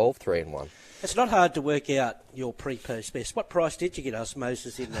 5, 12, 3 and 1. It's not hard to work out your pre-post best. What price did you get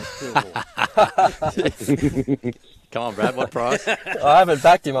Osmosis in that Coolmore? Come on, Brad, what price? I haven't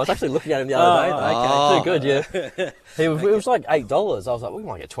backed him. I was actually looking at him the other day. Okay, too good, yeah. It was like $8. I was like, we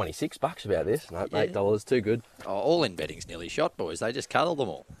might get $26 about this. No, $8, too good. Oh, all in betting's nearly shot, boys. They just cuddle them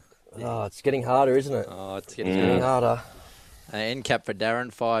all. Oh, it's getting harder, isn't it? Oh, it's getting harder. NCAP for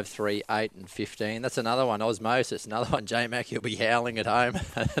Darren, 5, 3, 8 and 15. That's another one. Osmosis, another one. J-Mac, he'll be howling at home.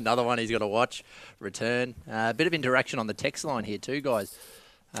 Another one he's got to watch. Return. A bit of interaction on the text line here too, guys.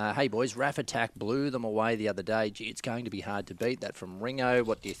 Hey, boys, Raffatak blew them away the other day. Gee, it's going to be hard to beat. That from Ringo.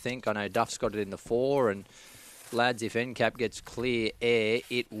 What do you think? I know Duff's got it in the 4. And, lads, if NCAP gets clear air,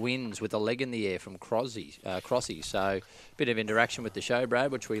 it wins with a leg in the air from Crossy. So, bit of interaction with the show,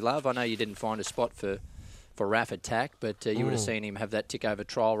 Brad, which we love. I know you didn't find a spot for Raffatak, but you would have seen him have that tick-over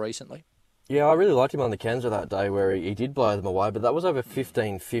trial recently. Yeah, I really liked him on the Kenza that day where he did blow them away, but that was over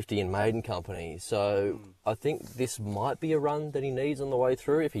 15.50 in maiden company. So I think this might be a run that he needs on the way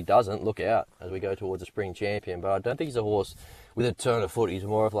through. If he doesn't, look out as we go towards a spring champion. But I don't think he's a horse with a turn of foot. He's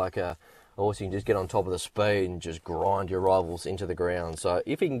more of like a Also, you can just get on top of the speed and just grind your rivals into the ground. So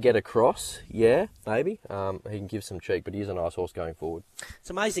if he can get across, yeah, maybe. He can give some cheek, but he is a nice horse going forward. It's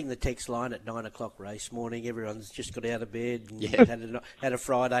amazing the text line at 9 o'clock race morning. Everyone's just got out of bed and had a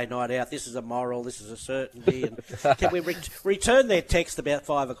Friday night out. This is a moral, this is a certainty. And can we return their text about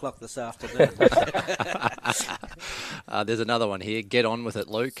 5 o'clock this afternoon? There's another one here. Get on with it,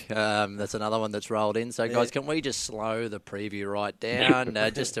 Luke. That's another one that's rolled in. So, guys, can we just slow the preview right down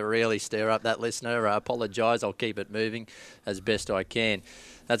just to really stir up that listener? I apologise. I'll keep it moving as best I can.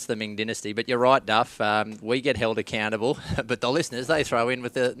 That's the Ming dynasty. But you're right, Duff. We get held accountable. But the listeners, they throw in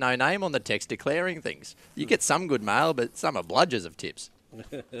with the no name on the text declaring things. You get some good mail, but some are bludgers of tips.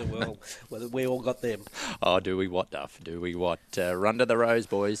 well, we all got them. Oh, do we what, Duff? Do we what? Run to the Rose,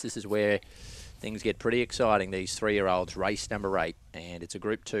 boys. This is where things get pretty exciting. These 3-year-olds, race number 8. And it's a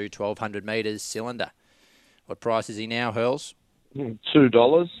Group 2, 1,200 metres cylinder. What price is he now, Hurls?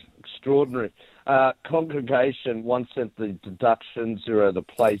 $2. Extraordinary. Congregation, 1 cent the deduction, 0 the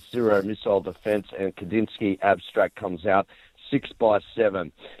place, 0 missile defence, and Kadinsky abstract comes out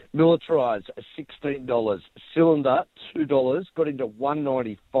 6x7. Militarise, $16. Cylinder, $2. Got into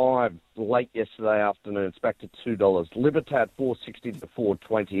 $1.95 late yesterday afternoon. It's back to $2. Libertad, $4.60 to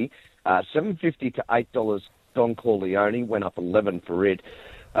 $4.20. $7.50 to $8. Don Corleone went up 11 for it.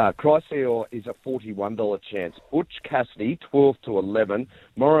 Chrysaor is a $41 chance. Butch Cassidy, 12 to 11.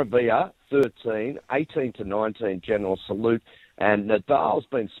 Moravia, 13. 18 to 19, General Salute. And Nadal's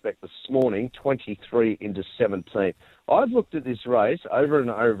been spec this morning, 23 into 17. I've looked at this race over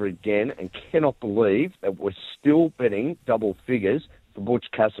and over again and cannot believe that we're still betting double figures for Butch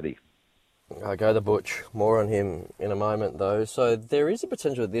Cassidy. I go the Butch. More on him in a moment, though. So there is a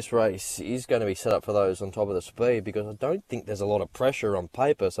potential that this race is going to be set up for those on top of the speed, because I don't think there's a lot of pressure on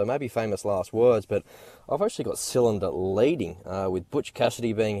paper. So maybe famous last words, but I've actually got Cylinder leading, with Butch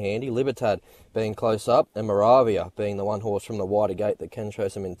Cassidy being handy, Libertad being close up, and Moravia being the one horse from the wider gate that can show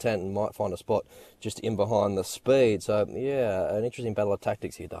some intent and might find a spot just in behind the speed. So, yeah, an interesting battle of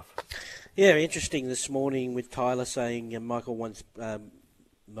tactics here, Duff. Yeah, interesting this morning with Tyler saying Michael wants...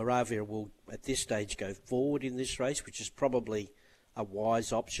 Moravia will, at this stage, go forward in this race, which is probably a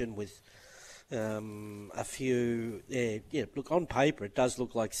wise option with a few... Yeah, look, on paper, it does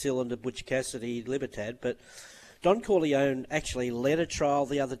look like Cylinder, Butch Cassidy, Libertad, but Don Corleone actually led a trial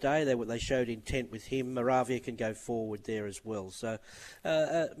the other day. They showed intent with him. Moravia can go forward there as well. So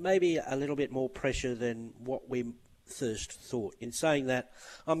maybe a little bit more pressure than what we first thought. In saying that,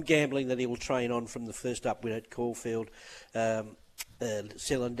 I'm gambling that he will train on from the first up win at Caulfield.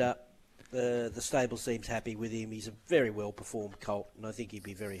 Cylinder, the stable seems happy with him. He's a very well performed colt, and I think he'd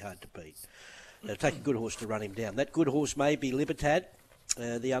be very hard to beat. It'll take a good horse to run him down. That good horse may be Libertad,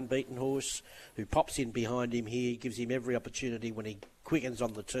 the unbeaten horse, who pops in behind him here, gives him every opportunity when he quickens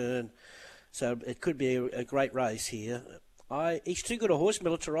on the turn. So it could be a great race here. He's too good a horse,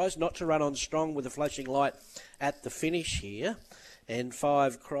 Militarised, not to run on strong with a flashing light at the finish here. And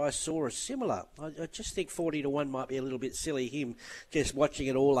 5, Chrysaor, similar. I just think 40 to 1 might be a little bit silly, him just watching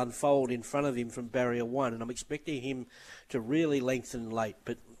it all unfold in front of him from barrier 1. And I'm expecting him to really lengthen late.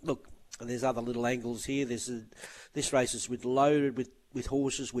 But look, there's other little angles here. This race is loaded with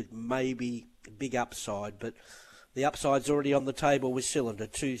horses with maybe big upside. But the upside's already on the table with Cylinder,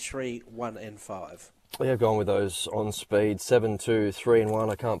 2, 3, 1 and 5. We have gone with those on speed, 7, 2, 3 and 1.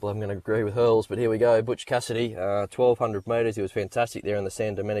 I can't believe I'm going to agree with Hurls, but here we go. Butch Cassidy, 1,200 metres. He was fantastic there in the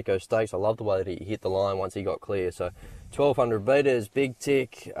San Domenico Stakes. I love the way that he hit the line once he got clear. So 1,200 metres, big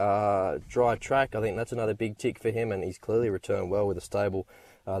tick, dry track. I think that's another big tick for him, and he's clearly returned well with a stable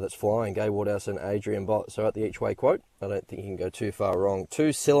that's flying. Gay Waterhouse and Adrian Bott. So at the each way quote, I don't think he can go too far wrong.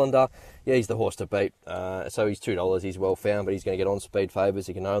 2, Cylinder. Yeah, he's the horse to beat. So he's $2. He's well found, but he's going to get on speed favours.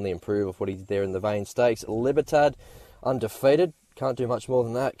 He can only improve off what he did there in the Vane Stakes. Libertad, undefeated. Can't do much more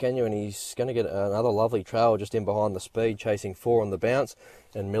than that, can you? And he's going to get another lovely trail just in behind the speed, chasing 4 on the bounce.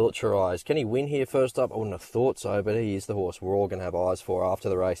 And Militarised. Can he win here first up? I wouldn't have thought so, but he is the horse we're all going to have eyes for after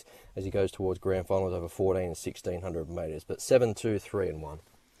the race as he goes towards grand finals over 14 and 1,600 metres. But 7, 2, 3 and 1.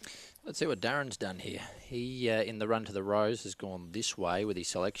 Let's see what Darren's done here. He, in the run to the Rose, has gone this way with his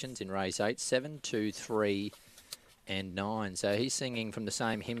selections in race 8, 7, 2, 3 and 9. So he's singing from the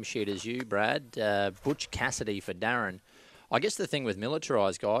same hymn sheet as you, Brad. Butch Cassidy for Darren. I guess the thing with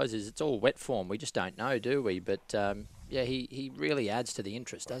Militarised, guys, is it's all wet form. We just don't know, do we? But, yeah, he really adds to the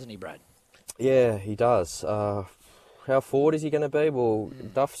interest, doesn't he, Brad? Yeah, he does. How forward is he going to be? Well,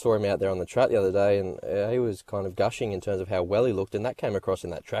 Duff saw him out there on the track the other day, and he was kind of gushing in terms of how well he looked, and that came across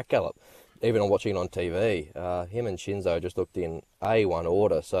in that track gallop, even on watching it on TV. Him and Shinzo just looked in A1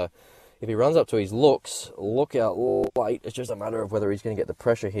 order. So, if he runs up to his look out late. It's just a matter of whether he's going to get the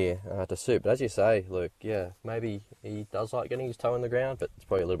pressure here to suit. But as you say, Luke, yeah, maybe he does like getting his toe in the ground, but it's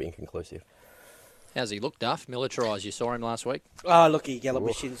probably a little bit inconclusive. How's he look, Duff? Militarised, you saw him last week. Oh, look, he galloped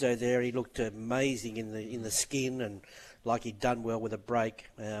with Shinzo there. He looked amazing in the skin and like he'd done well with a break.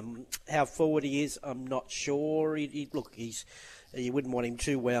 How forward he is, I'm not sure. You wouldn't want him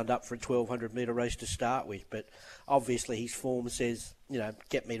too wound up for a 1,200 metre race to start with, but obviously his form says,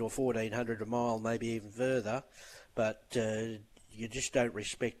 get me to a 1,400 a mile, maybe even further. But you just don't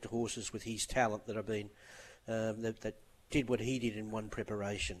respect the horses with his talent that have been that did what he did in one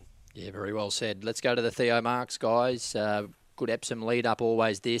preparation. Yeah, very well said. Let's go to the Theo Marks, guys. Good Epsom lead up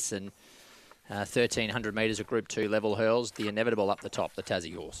always this, and 1,300 metres of Group 2 level hurls. The inevitable up the top, the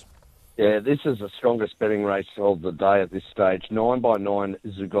Tassie horse. Yeah, this is the strongest betting race of the day at this stage. 9x9,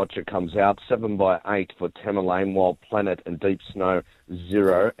 Zugotcha comes out. 7x8 for Tamerlane, while Planet and Deep Snow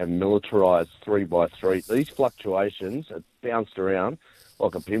 0 and Militarised 3x3. These fluctuations have bounced around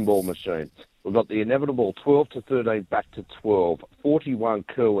like a pinball machine. We've got the inevitable 12 to 13 back to 12. 41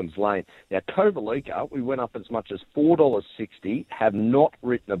 Kerwin's Lane. Now, Kovalika, we went up as much as $4.60. Have not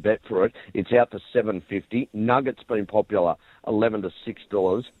written a bet for it. It's out to $7.50. Nugget's been popular, $11 to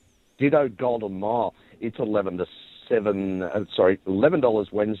 $6. Ditto Golden Mile. It's $11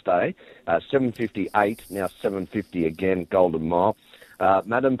 Wednesday. $7.58. Now $7.50 again. Golden Mile.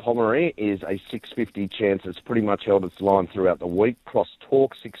 Madame Pommery is a $6.50 chance. It's pretty much held its line throughout the week. Cross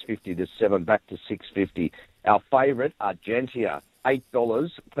Talk, $6.50 to $7, back to $6.50. Our favourite, Argentia,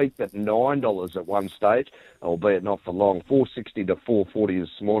 $8, peaked at $9 at one stage, albeit not for long. $4.60 to $4.40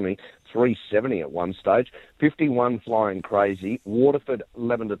 this morning, $3.70 at one stage. 51 Flying Crazy, Waterford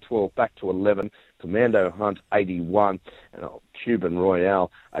 11 to 12, back to 11. Commando Hunt 81, and Cuban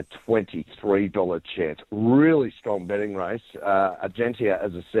Royale a $23 chance. Really strong betting race. Argentia,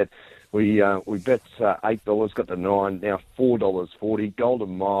 as I said, we bet $8, got to $9, now $4.40.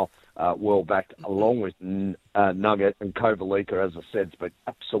 Golden Mile well backed, along with Nugget and Kovalika, as I said, but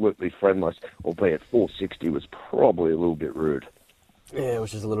absolutely friendless, albeit $4.60 was probably a little bit rude. Yeah,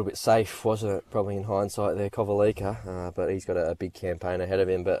 which is a little bit safe, wasn't it? Probably in hindsight there, Kovalika, but he's got a big campaign ahead of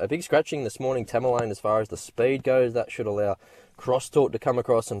him. But a big scratching this morning, Tamerlane, as far as the speed goes. That should allow Crosstalk to come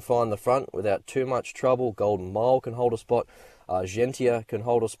across and find the front without too much trouble. Golden Mile can hold a spot. Argentia can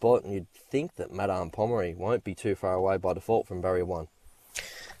hold a spot, and you'd think that Madame Pommery won't be too far away by default from barrier 1.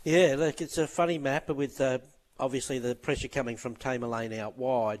 Yeah, look, it's a funny map with obviously the pressure coming from Tamerlane out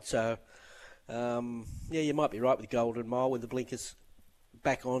wide. So, you might be right with Golden Mile with the blinkers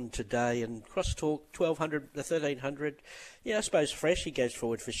back on today, and Crosstalk 1,200 to 1,300. Yeah, I suppose fresh he goes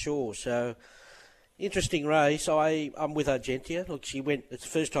forward for sure. So interesting race. I'm with Argentia. Look, it's the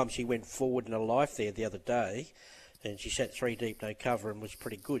first time she went forward in her life there the other day, and she sat 3 deep, no cover, and was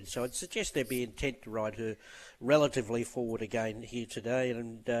pretty good. So I'd suggest there'd be intent to ride her relatively forward again here today,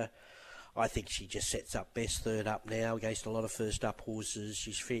 and I think she just sets up best third up now against a lot of first up horses.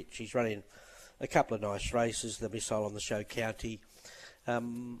 She's fit. She's running a couple of nice races. The Missile on the Show County. I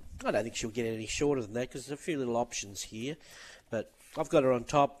don't think she'll get any shorter than that because there's a few little options here. But I've got her on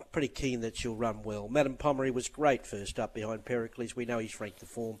top. Pretty keen that she'll run well. Madame Pommery was great first up behind Pericles. We know he shrank the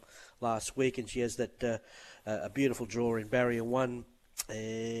form last week, and she has that a beautiful draw in barrier 1.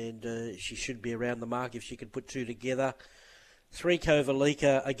 And she should be around the mark if she can put 2 together. 3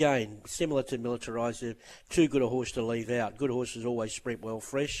 Kovalika, again, similar to Militarizer. Too good a horse to leave out. Good horses always sprint well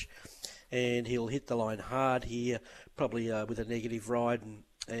fresh. And he'll hit the line hard here, probably with a negative ride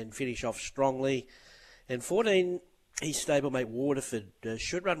and finish off strongly. And 14, his stablemate Waterford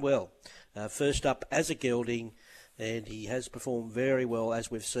should run well. First up as a gelding, and he has performed very well,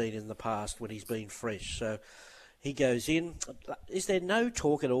 as we've seen in the past when he's been fresh. So he goes in. Is there no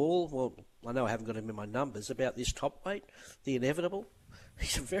talk at all? Well, I know I haven't got him in my numbers about this top weight, the inevitable.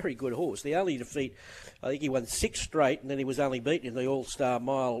 He's a very good horse. The only defeat, I think he won 6 straight, and then he was only beaten in the All-Star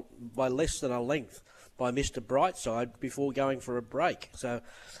Mile by less than a length by Mr. Brightside before going for a break. So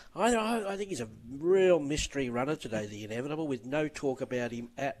I think he's a real mystery runner today, the inevitable, with no talk about him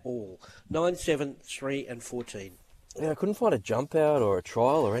at all. 9, 7, 3 and 14. Yeah, I couldn't find a jump out or a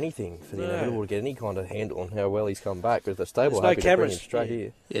trial or anything for the inevitable to get any kind of handle on how well he's come back. Because the stable happy to bring him straight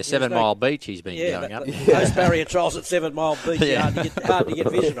here. Yeah, 7 Mile Beach he's been going up. Those barrier trials at 7 Mile Beach are hard to get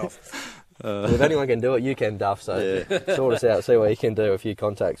vision off. Well, if anyone can do it, you can, Duff. So sort us out, see what you can do, a few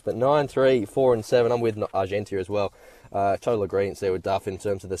contacts. But 9, 3, 4 and 7, I'm with Argentia as well. Total agreement there with Duff in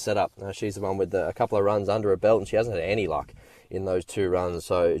terms of the setup. She's the one with a couple of runs under her belt, and she hasn't had any luck in those 2 runs.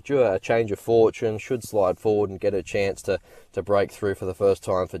 So due a change of fortune, should slide forward and get a chance to break through for the first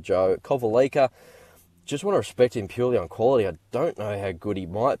time for Joe. Kovalika, just want to respect him purely on quality. I don't know how good he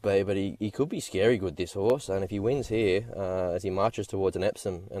might be, but he could be scary good, this horse. And if he wins here, as he marches towards an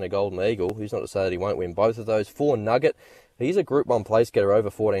Epsom and a Golden Eagle, who's not to say that he won't win both of those. 4 Nugget, he's a Group 1 place getter over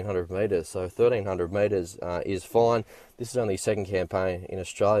 1,400 metres, so 1,300 metres is fine. This is only his second campaign in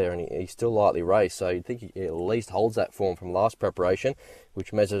Australia, and he's still lightly raced, so you'd think he at least holds that form from last preparation,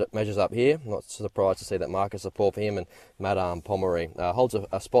 which measures up here. Not surprised to see that market support for him, and Madame Pomeroy holds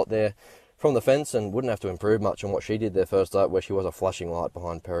a spot there from the fence and wouldn't have to improve much on what she did there first up, where she was a flashing light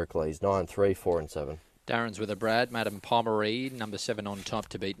behind Pericles. 9, 3, 4 and 7. Darren's with a Brad. Madame Pomeroy, number 7 on top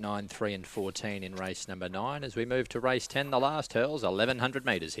to beat 9, 3 and 14 in race number 9. As we move to race 10, the last hurls, 1,100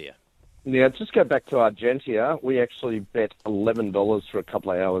 metres here. Yeah, just go back to Argentia. We actually bet $11 for a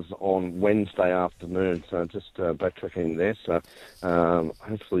couple of hours on Wednesday afternoon, so just backtracking there. So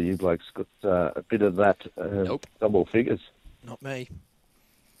hopefully you blokes got a bit of that Nope. double figures. Not me.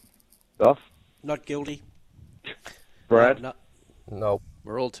 Duff? Not guilty. Brad? No.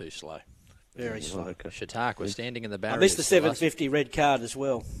 We're all too slow. Very slow. Okay. Shatak was standing in the I barrier. missed the 750 red card as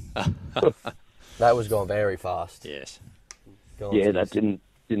well. That was gone very fast. Yes. Yeah, that didn't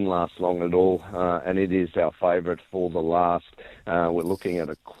last long at all, and it is our favourite for the last. We're looking at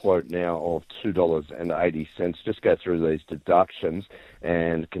a quote now of $2.80. Just go through these deductions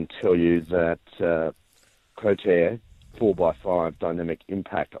and can tell you that Cotair 4x5 dynamic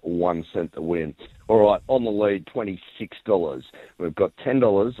impact 1 cent to win. All right, on the lead, $26. We've got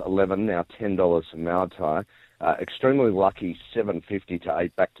 $10, 11 now $10 for Malachi. Extremely lucky, $7.50 to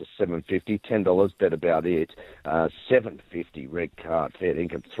 8 back to $7.50. $10, bet about it. $7.50 red card, fair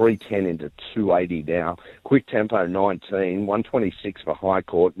income. $3.10 into $2.80 now. Quick tempo, 19. $1.26 for High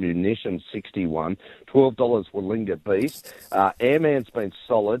Court. Munition, $61. $12 Willinga Beast. Airman's been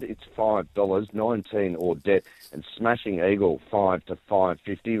solid. It's $5. 19 or debt. And Smashing Eagle, $5 to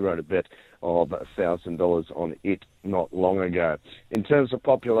 $5.50. Wrote a bet of $1,000 on it not long ago. In terms of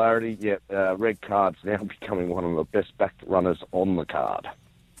popularity, red card's now becoming one of the best backed runners on the card.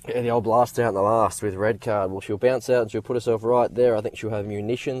 Yeah, the old blast out in the last with red card. Well, she'll bounce out and she'll put herself right there. I think she'll have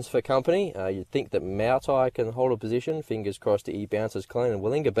Munitions for company. You'd think that Mautai can hold a position. Fingers crossed that he bounces clean. And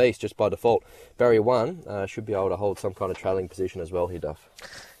Willinga Beast, just by default, barrier 1, should be able to hold some kind of trailing position as well here, Duff.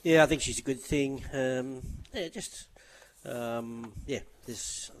 Yeah, I think she's a good thing.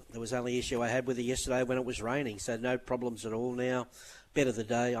 There was only issue I had with her yesterday when it was raining, so no problems at all now. Bet of the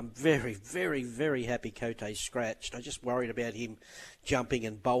day. I'm very, very, very happy Cote's scratched. I'm just worried about him jumping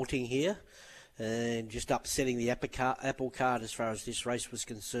and bolting here and just upsetting the apple cart as far as this race was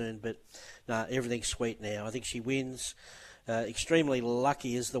concerned. But no, everything's sweet now. I think she wins. Extremely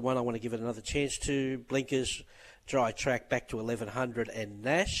Lucky is the one I want to give it another chance to. Blinkers, Dry Track back to 1,100 and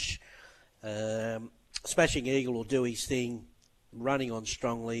Nash. Smashing Eagle will do his thing. Running on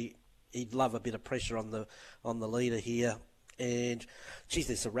strongly, he'd love a bit of pressure on the leader here, and geez,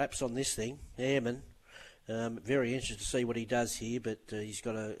 there's some wraps on this thing. Airman, very interested to see what he does here, but he's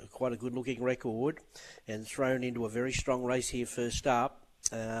got quite a good looking record, and thrown into a very strong race here first up,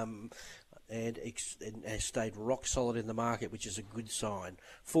 and has stayed rock solid in the market, which is a good sign.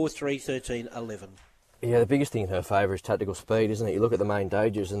 4, 3, 13, 11. Yeah, the biggest thing in her favour is tactical speed, isn't it? You look at the main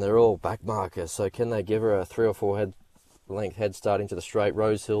dangers, and they're all back markers, so can they give her a 3 or 4 length head start into the straight?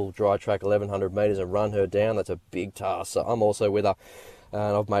 Rosehill, dry track, 1,100 metres and run her down. That's a big task. So I'm also with her,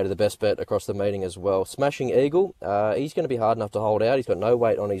 and I've made her the best bet across the meeting as well. Smashing Eagle, he's going to be hard enough to hold out. He's got no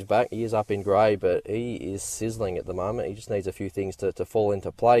weight on his back. He is up in grey, but he is sizzling at the moment. He just needs a few things to fall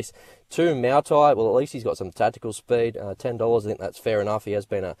into place. 2, Mautai, well, at least he's got some tactical speed. $10, I think that's fair enough. He has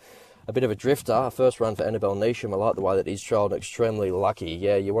been a bit of a drifter. First run for Annabelle Neesham. I like the way that he's trialled. Extremely Lucky.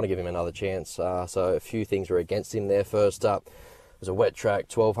 Yeah, you want to give him another chance. So a few things were against him there first up. There's a wet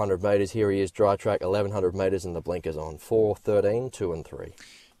track, 1,200 metres. Here he is, dry track, 1,100 metres, and the blinkers on. 4, 13, 2 and 3.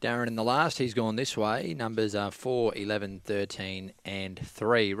 Darren in the last, he's gone this way. Numbers are 4, 11, 13 and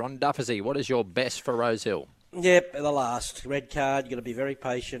 3. Ron Dufficy, what is your best for Rosehill? Yep, the last. Red card, you've got to be very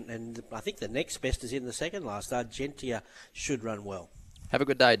patient, and I think the next best is in the second last. Argentia should run well. Have a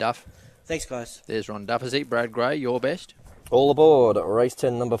good day, Duff. Thanks, guys. There's Ron Dufficy. Brad Gray, your best? All aboard. Race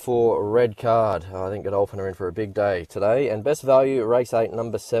 10, number 4, red card. I think Godolphin are in for a big day today. And best value, race 8,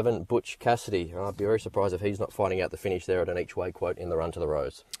 number 7, Butch Cassidy. I'd be very surprised if he's not finding out the finish there at an each way quote in the run to the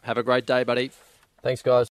Rose. Have a great day, buddy. Thanks, guys.